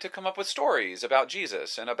wanted to come up with stories about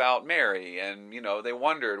Jesus and about Mary, and they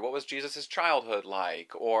wondered, what was Jesus' childhood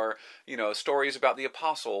like, or stories about the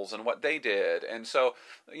apostles and what they did. And so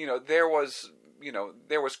there was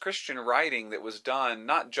Christian writing that was done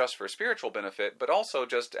not just for spiritual benefit, but also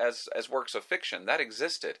just as works of fiction that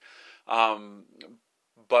existed.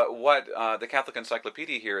 But what the Catholic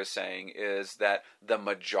Encyclopedia here is saying is that the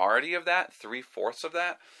majority of that, 3/4 of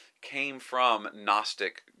that, came from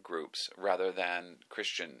Gnostic groups rather than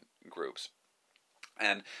Christian groups.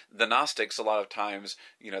 And the Gnostics, a lot of times,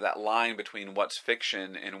 that line between what's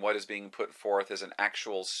fiction and what is being put forth as an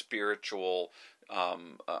actual spiritual,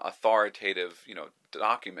 authoritative,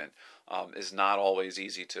 document, is not always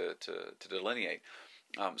easy to delineate.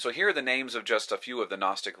 So here are the names of just a few of the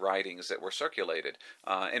Gnostic writings that were circulated.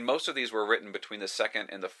 And most of these were written between the 2nd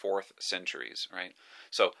and the 4th centuries, right?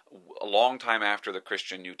 So a long time after the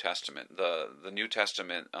Christian New Testament. The New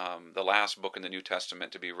Testament, the last book in the New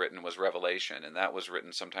Testament to be written was Revelation, and that was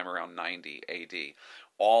written sometime around 90 AD.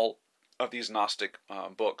 All of these Gnostic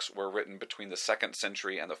books were written between the 2nd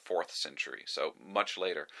century and the 4th century, so much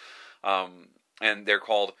later. And they're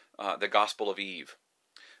called the Gospel of Eve,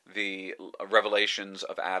 the Revelations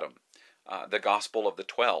of Adam, the Gospel of the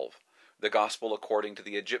 12, the Gospel according to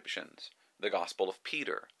the Egyptians, the Gospel of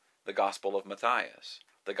Peter, the Gospel of Matthias,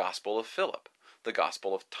 the Gospel of Philip, the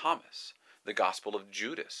Gospel of Thomas, the Gospel of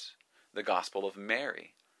Judas, the Gospel of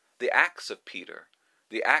Mary, the Acts of Peter,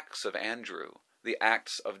 the Acts of Andrew, the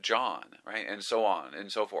Acts of John, right, and so on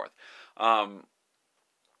and so forth. Um,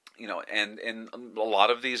 and a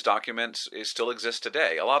lot of these documents still exist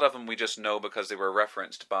today. A lot of them we just know because they were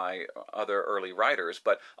referenced by other early writers,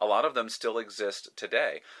 but a lot of them still exist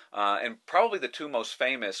today. And probably the two most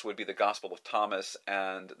famous would be the Gospel of Thomas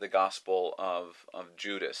and the Gospel of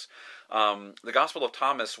Judas. The Gospel of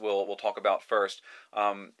Thomas we'll talk about first.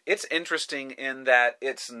 It's interesting in that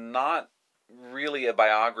it's not really a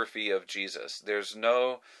biography of Jesus. There's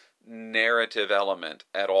no narrative element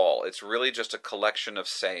at all. It's really just a collection of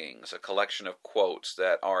sayings, a collection of quotes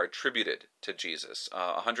that are attributed to Jesus,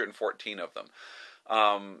 114 of them.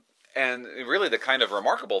 And really the kind of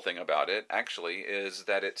remarkable thing about it, actually, is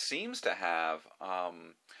that it seems to have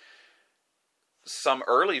some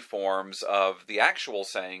early forms of the actual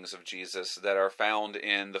sayings of Jesus that are found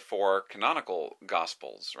in the four canonical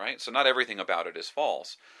Gospels, right? So not everything about it is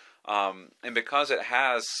false. And because it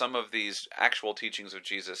has some of these actual teachings of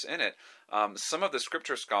Jesus in it, some of the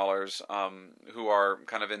scripture scholars who are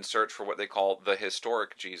kind of in search for what they call the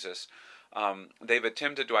historic Jesus, they've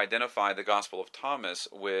attempted to identify the Gospel of Thomas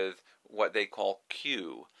with what they call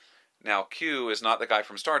Q. Now, Q is not the guy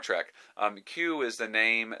from Star Trek. Q is the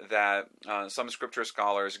name that some scripture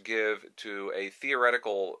scholars give to a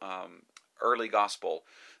theoretical early gospel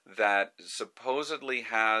that supposedly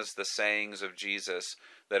has the sayings of Jesus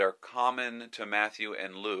that are common to Matthew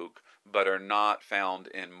and Luke, but are not found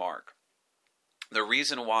in Mark. The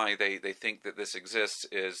reason why they think that this exists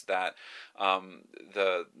is that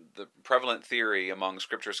the prevalent theory among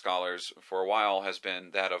scripture scholars for a while has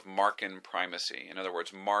been that of Markan primacy. In other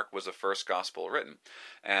words, Mark was the first gospel written,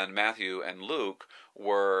 and Matthew and Luke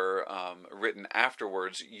were written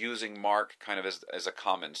afterwards using Mark kind of as a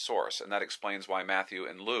common source. And that explains why Matthew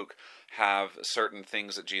and Luke have certain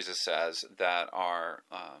things that Jesus says that are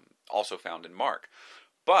also found in Mark.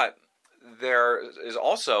 But there is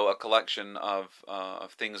also a collection of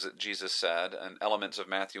things that Jesus said and elements of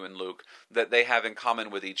Matthew and Luke that they have in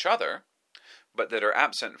common with each other, but that are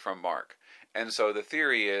absent from Mark. And so the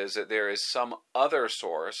theory is that there is some other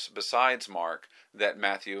source besides Mark that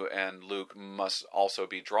Matthew and Luke must also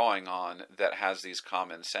be drawing on that has these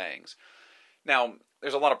common sayings. Now,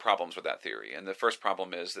 there's a lot of problems with that theory, and the first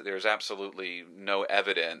problem is that there's absolutely no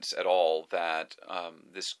evidence at all that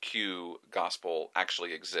this Q gospel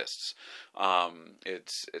actually exists.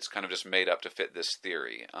 It's kind of just made up to fit this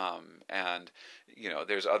theory, and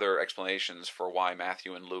there's other explanations for why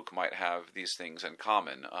Matthew and Luke might have these things in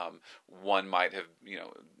common. One might have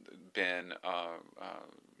been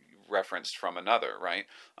referenced from another, right?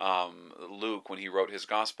 Luke, when he wrote his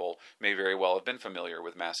gospel, may very well have been familiar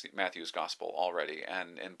with Matthew's gospel already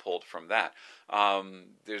and pulled from that.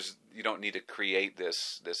 You don't need to create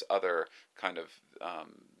this other kind of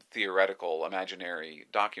theoretical, imaginary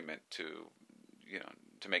document to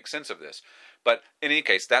make sense of this. But in any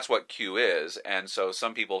case, that's what Q is, and so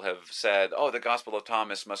some people have said, "Oh, the Gospel of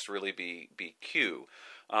Thomas must really be Q."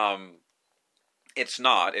 It's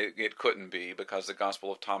not. It couldn't be, because the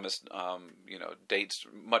Gospel of Thomas, dates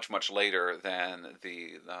much later than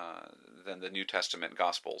the New Testament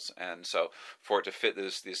Gospels, and so for it to fit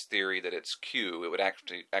this theory that it's Q, it would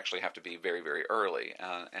actually have to be very, very early,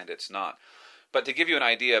 and it's not. But to give you an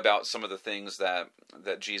idea about some of the things that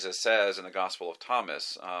Jesus says in the Gospel of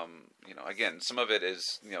Thomas, again, some of it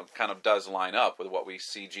is kind of does line up with what we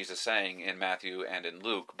see Jesus saying in Matthew and in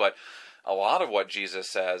Luke, but a lot of what Jesus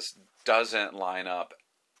says doesn't line up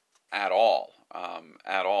at all,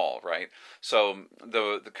 right? So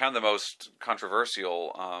the kind of the most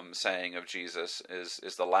controversial saying of Jesus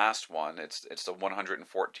is the last one. It's the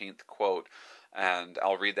 114th quote, and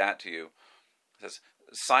I'll read that to you. It says,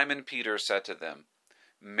 "Simon Peter said to them,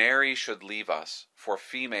 'Mary should leave us, for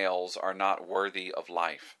females are not worthy of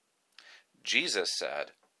life.' Jesus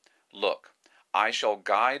said, 'Look, I shall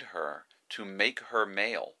guide her to make her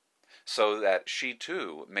male, so that she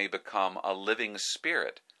too may become a living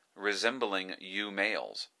spirit, resembling you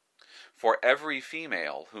males. For every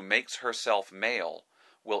female who makes herself male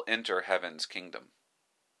will enter heaven's kingdom.'"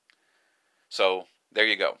 So there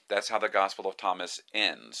you go. That's how the Gospel of Thomas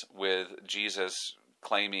ends, with Jesus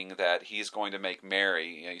claiming that he's going to make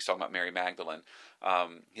Mary, he's talking about Mary Magdalene,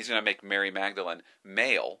 he's going to make Mary Magdalene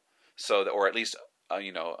male, so that, or at least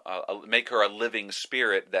make her a living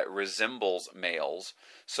spirit that resembles males,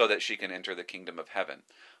 so that she can enter the kingdom of heaven.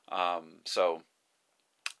 So,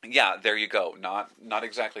 yeah, there you go. Not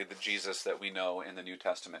exactly the Jesus that we know in the New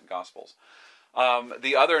Testament Gospels.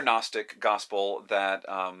 The other Gnostic gospel that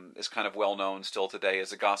is kind of well known still today is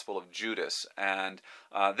the Gospel of Judas, and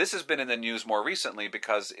this has been in the news more recently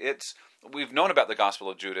because we've known about the Gospel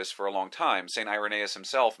of Judas for a long time. Saint Irenaeus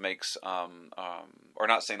himself makes, or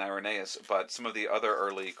not Saint Irenaeus, but some of the other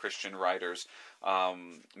early Christian writers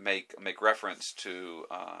make reference to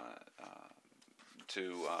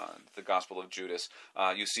the Gospel of Judas.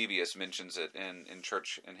 Eusebius mentions it in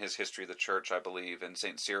his History of the Church, I believe, and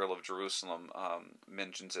Saint Cyril of Jerusalem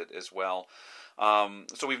mentions it as well.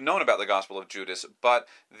 So we've known about the Gospel of Judas, but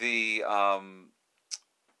the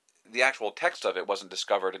actual text of it wasn't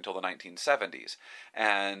discovered until the 1970s,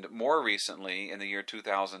 and more recently, in the year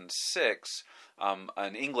 2006.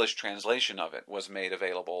 An English translation of it was made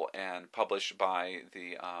available and published by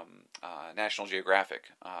the National Geographic,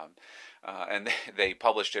 and they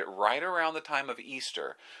published it right around the time of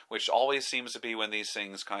Easter, which always seems to be when these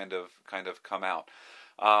things kind of come out.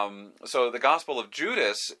 So the Gospel of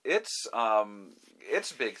Judas, its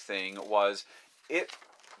big thing was it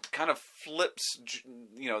kind of flips,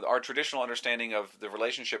 our traditional understanding of the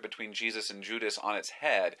relationship between Jesus and Judas on its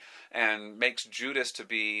head, and makes Judas to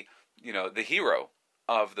be the hero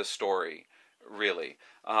of the story, really.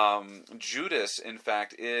 Judas, in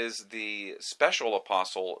fact, is the special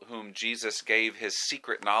apostle whom Jesus gave his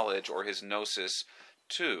secret knowledge or his gnosis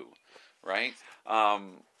to, right?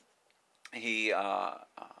 I'll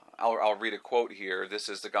read a quote here. This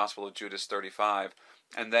is the Gospel of Judas 35.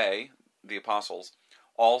 And they, the apostles,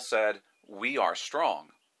 all said, "We are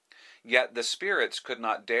strong." Yet the spirits could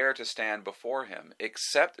not dare to stand before him,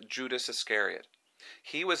 except Judas Iscariot.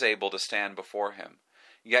 He was able to stand before him,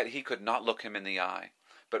 yet he could not look him in the eye,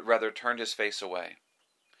 but rather turned his face away.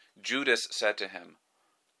 Judas said to him,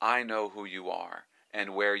 "I know who you are,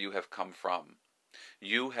 and where you have come from.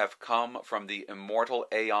 You have come from the immortal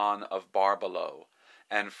Aeon of Barbelo,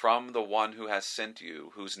 and from the one who has sent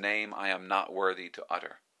you, whose name I am not worthy to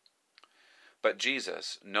utter." But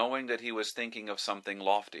Jesus, knowing that he was thinking of something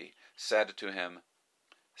lofty, said to him,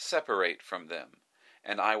 "Separate from them,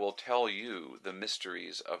 and I will tell you the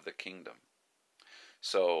mysteries of the kingdom."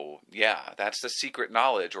 So, yeah, that's the secret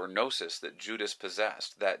knowledge or gnosis that Judas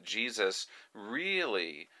possessed, that Jesus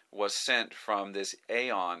really was sent from this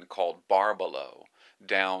aeon called Barbelo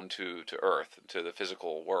down to earth, to the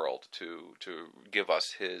physical world, to give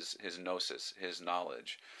us his gnosis, his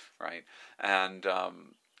knowledge, right? And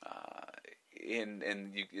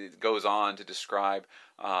it goes on to describe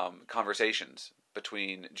conversations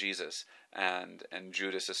between Jesus and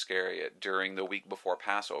Judas Iscariot during the week before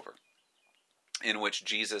Passover, in which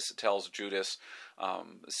Jesus tells Judas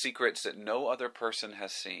secrets that no other person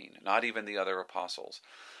has seen, not even the other apostles.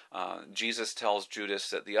 Jesus tells Judas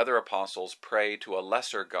that the other apostles pray to a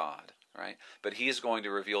lesser God, right? But he is going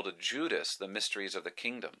to reveal to Judas the mysteries of the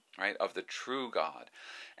kingdom, right? Of the true God.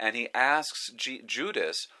 And he asks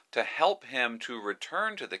Judas to help him to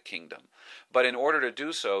return to the kingdom. But in order to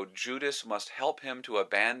do so, Judas must help him to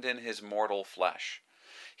abandon his mortal flesh.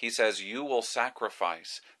 He says, "You will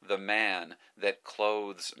sacrifice the man that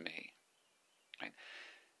clothes me." Right?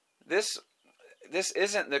 This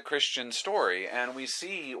isn't the Christian story, and we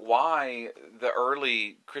see why the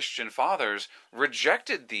early Christian fathers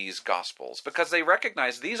rejected these gospels, because they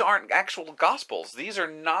recognize these aren't actual gospels. These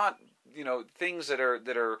are not, things that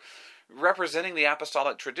are representing the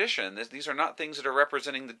apostolic tradition. These are not things that are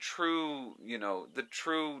representing the true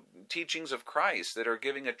teachings of Christ, that are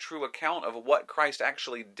giving a true account of what Christ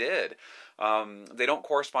actually did. They don't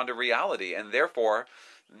correspond to reality, and therefore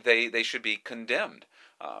they should be condemned.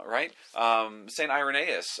 Right? Saint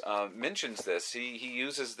Irenaeus mentions this. He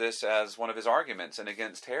uses this as one of his arguments and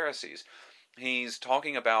against heresies. He's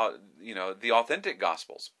talking about the authentic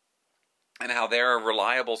Gospels and how they're a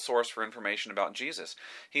reliable source for information about Jesus.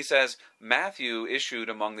 He says, Matthew issued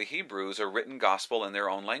among the Hebrews a written gospel in their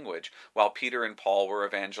own language, while Peter and Paul were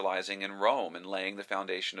evangelizing in Rome and laying the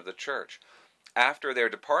foundation of the church. After their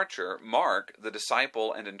departure, Mark, the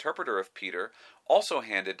disciple and interpreter of Peter, also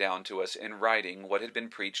handed down to us in writing what had been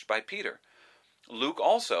preached by Peter. Luke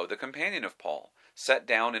also, the companion of Paul, set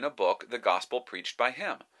down in a book the gospel preached by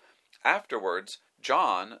him. Afterwards,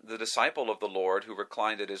 John, the disciple of the Lord who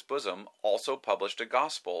reclined at his bosom, also published a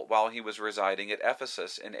gospel while he was residing at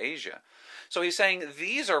Ephesus in Asia. So he's saying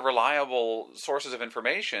these are reliable sources of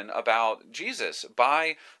information about Jesus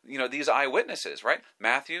by, these eyewitnesses, right?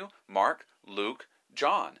 Matthew, Mark, Luke,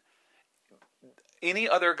 John. Any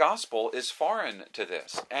other gospel is foreign to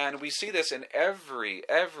this. And we see this in every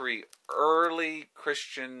early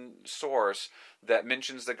Christian source that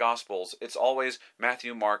mentions the gospels. It's always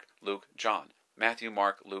Matthew, Mark, Luke, John. Matthew,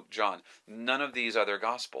 Mark, Luke, John. None of these other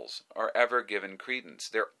Gospels are ever given credence.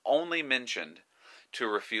 They're only mentioned to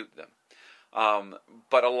refute them.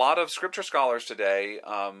 But a lot of Scripture scholars today,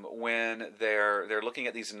 when they're looking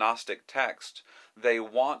at these Gnostic texts, they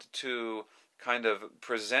want to kind of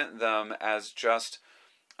present them as just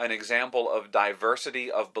an example of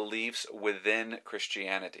diversity of beliefs within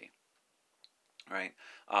Christianity, right?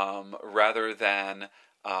 Rather than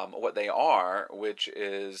what they are, which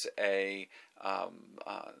is they're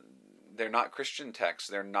not Christian texts,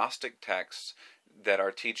 they're Gnostic texts that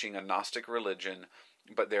are teaching a Gnostic religion,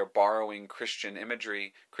 but they're borrowing Christian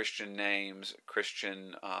imagery, Christian names,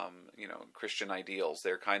 Christian ideals.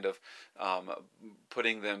 They're kind of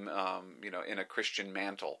putting them, in a Christian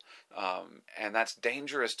mantle, and that's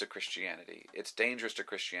dangerous to Christianity. It's dangerous to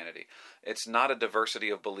Christianity. It's not a diversity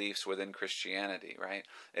of beliefs within Christianity, right?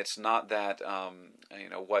 It's not that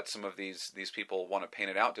what some of these people want to paint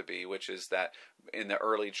it out to be, which is that in the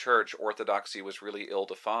early church, orthodoxy was really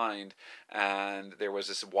ill-defined, and there was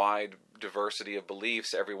this wide diversity of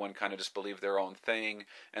beliefs. Everyone kind of just believed their own thing,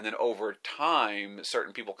 and then over time,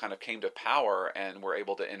 certain people kind of came to power and were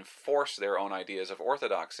able to enforce their own ideas of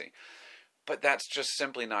orthodoxy. But that's just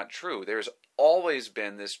simply not true. There's always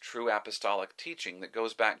been this true apostolic teaching that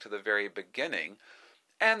goes back to the very beginning,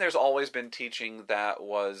 and there's always been teaching that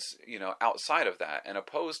was, outside of that and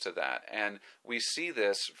opposed to that. And we see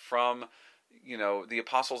this from the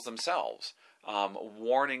apostles themselves,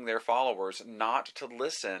 warning their followers not to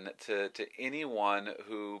listen to anyone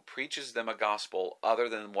who preaches them a gospel other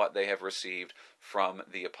than what they have received from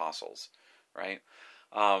the apostles, right?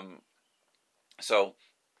 So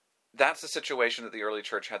that's the situation that the early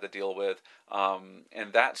church had to deal with,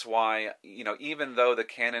 and that's why, even though the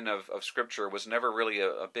canon of Scripture was never really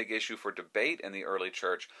a big issue for debate in the early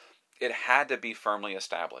church, it had to be firmly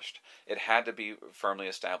established. It had to be firmly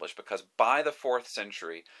established because by the 4th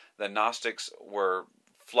century, the Gnostics were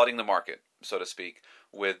flooding the market, so to speak,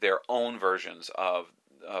 with their own versions of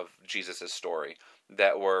Jesus' story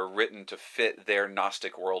that were written to fit their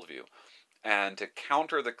Gnostic worldview. And to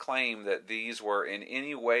counter the claim that these were in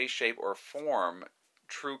any way, shape, or form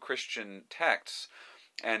true Christian texts,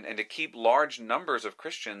 and to keep large numbers of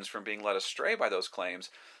Christians from being led astray by those claims,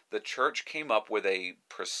 the church came up with a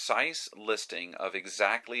precise listing of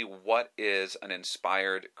exactly what is an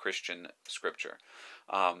inspired Christian scripture.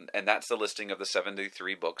 And that's the listing of the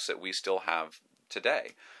 73 books that we still have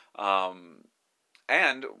today.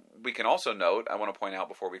 And we can also note, I want to point out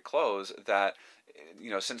before we close, that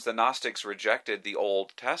since the Gnostics rejected the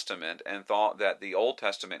Old Testament and thought that the Old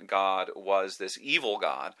Testament God was this evil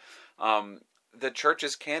God, the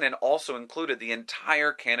church's canon also included the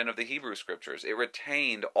entire canon of the Hebrew Scriptures. It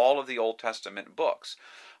retained all of the Old Testament books,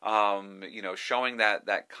 showing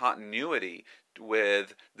that continuity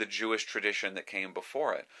with the Jewish tradition that came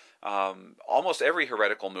before it. Almost every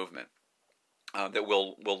heretical movement that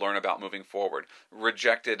we'll learn about moving forward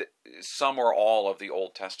rejected some or all of the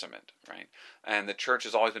Old Testament, right? And the church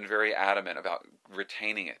has always been very adamant about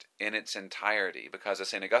retaining it in its entirety, because as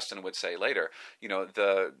St. Augustine would say later,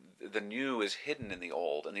 the new is hidden in the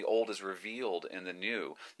old, and the old is revealed in the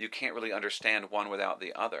new. You can't really understand one without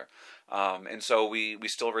the other. And so we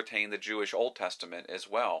still retain the Jewish Old Testament as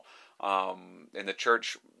well. And the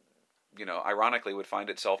church, ironically would find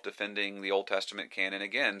itself defending the Old Testament canon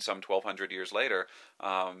again some 1,200 years later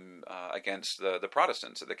against the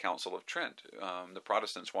Protestants at the Council of Trent, the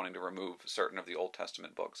Protestants wanting to remove certain of the Old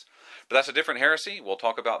Testament books. But that's a different heresy. We'll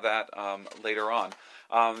talk about that later on.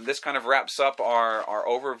 This kind of wraps up our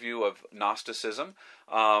overview of Gnosticism.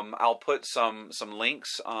 I'll put some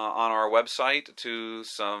links on our website to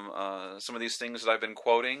some of these things that I've been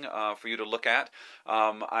quoting for you to look at.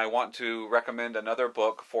 I want to recommend another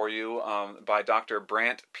book for you by Dr.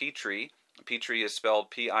 Brant Pitre. Pitre is spelled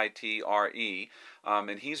Pitre,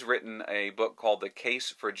 and he's written a book called The Case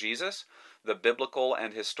for Jesus, The Biblical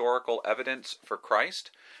and Historical Evidence for Christ.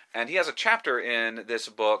 And he has a chapter in this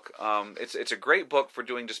book. It's a great book for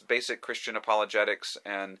doing just basic Christian apologetics,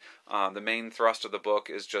 and the main thrust of the book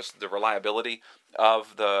is just the reliability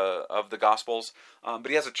of the Gospels. But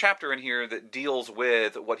he has a chapter in here that deals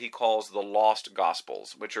with what he calls the lost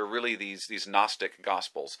Gospels, which are really these Gnostic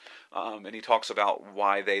Gospels. And he talks about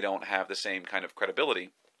why they don't have the same kind of credibility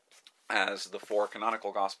as the four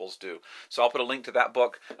canonical Gospels do. So I'll put a link to that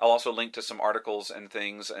book. I'll also link to some articles and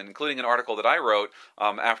things, including an article that I wrote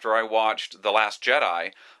after I watched The Last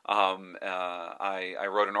Jedi. I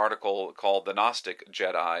wrote an article called The Gnostic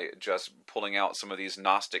Jedi, just pulling out some of these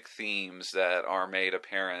Gnostic themes that are made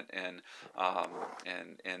apparent in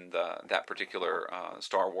that particular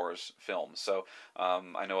Star Wars film. So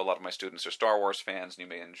I know a lot of my students are Star Wars fans, and you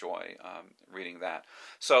may enjoy reading that.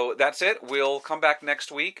 So that's it. We'll come back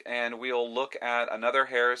next week, and we'll look at another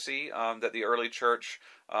heresy that the early church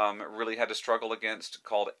really had to struggle against,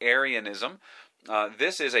 called Arianism.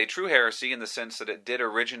 This is a true heresy in the sense that it did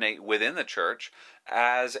originate within the church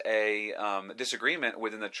as a disagreement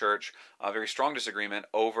within the church, a very strong disagreement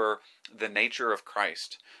over the nature of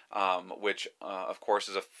Christ, which, of course,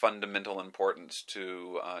 is of fundamental importance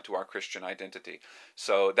to our Christian identity.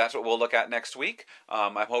 So that's what we'll look at next week.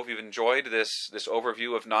 I hope you've enjoyed this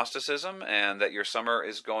overview of Gnosticism and that your summer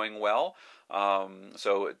is going well.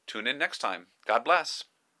 So tune in next time. God bless.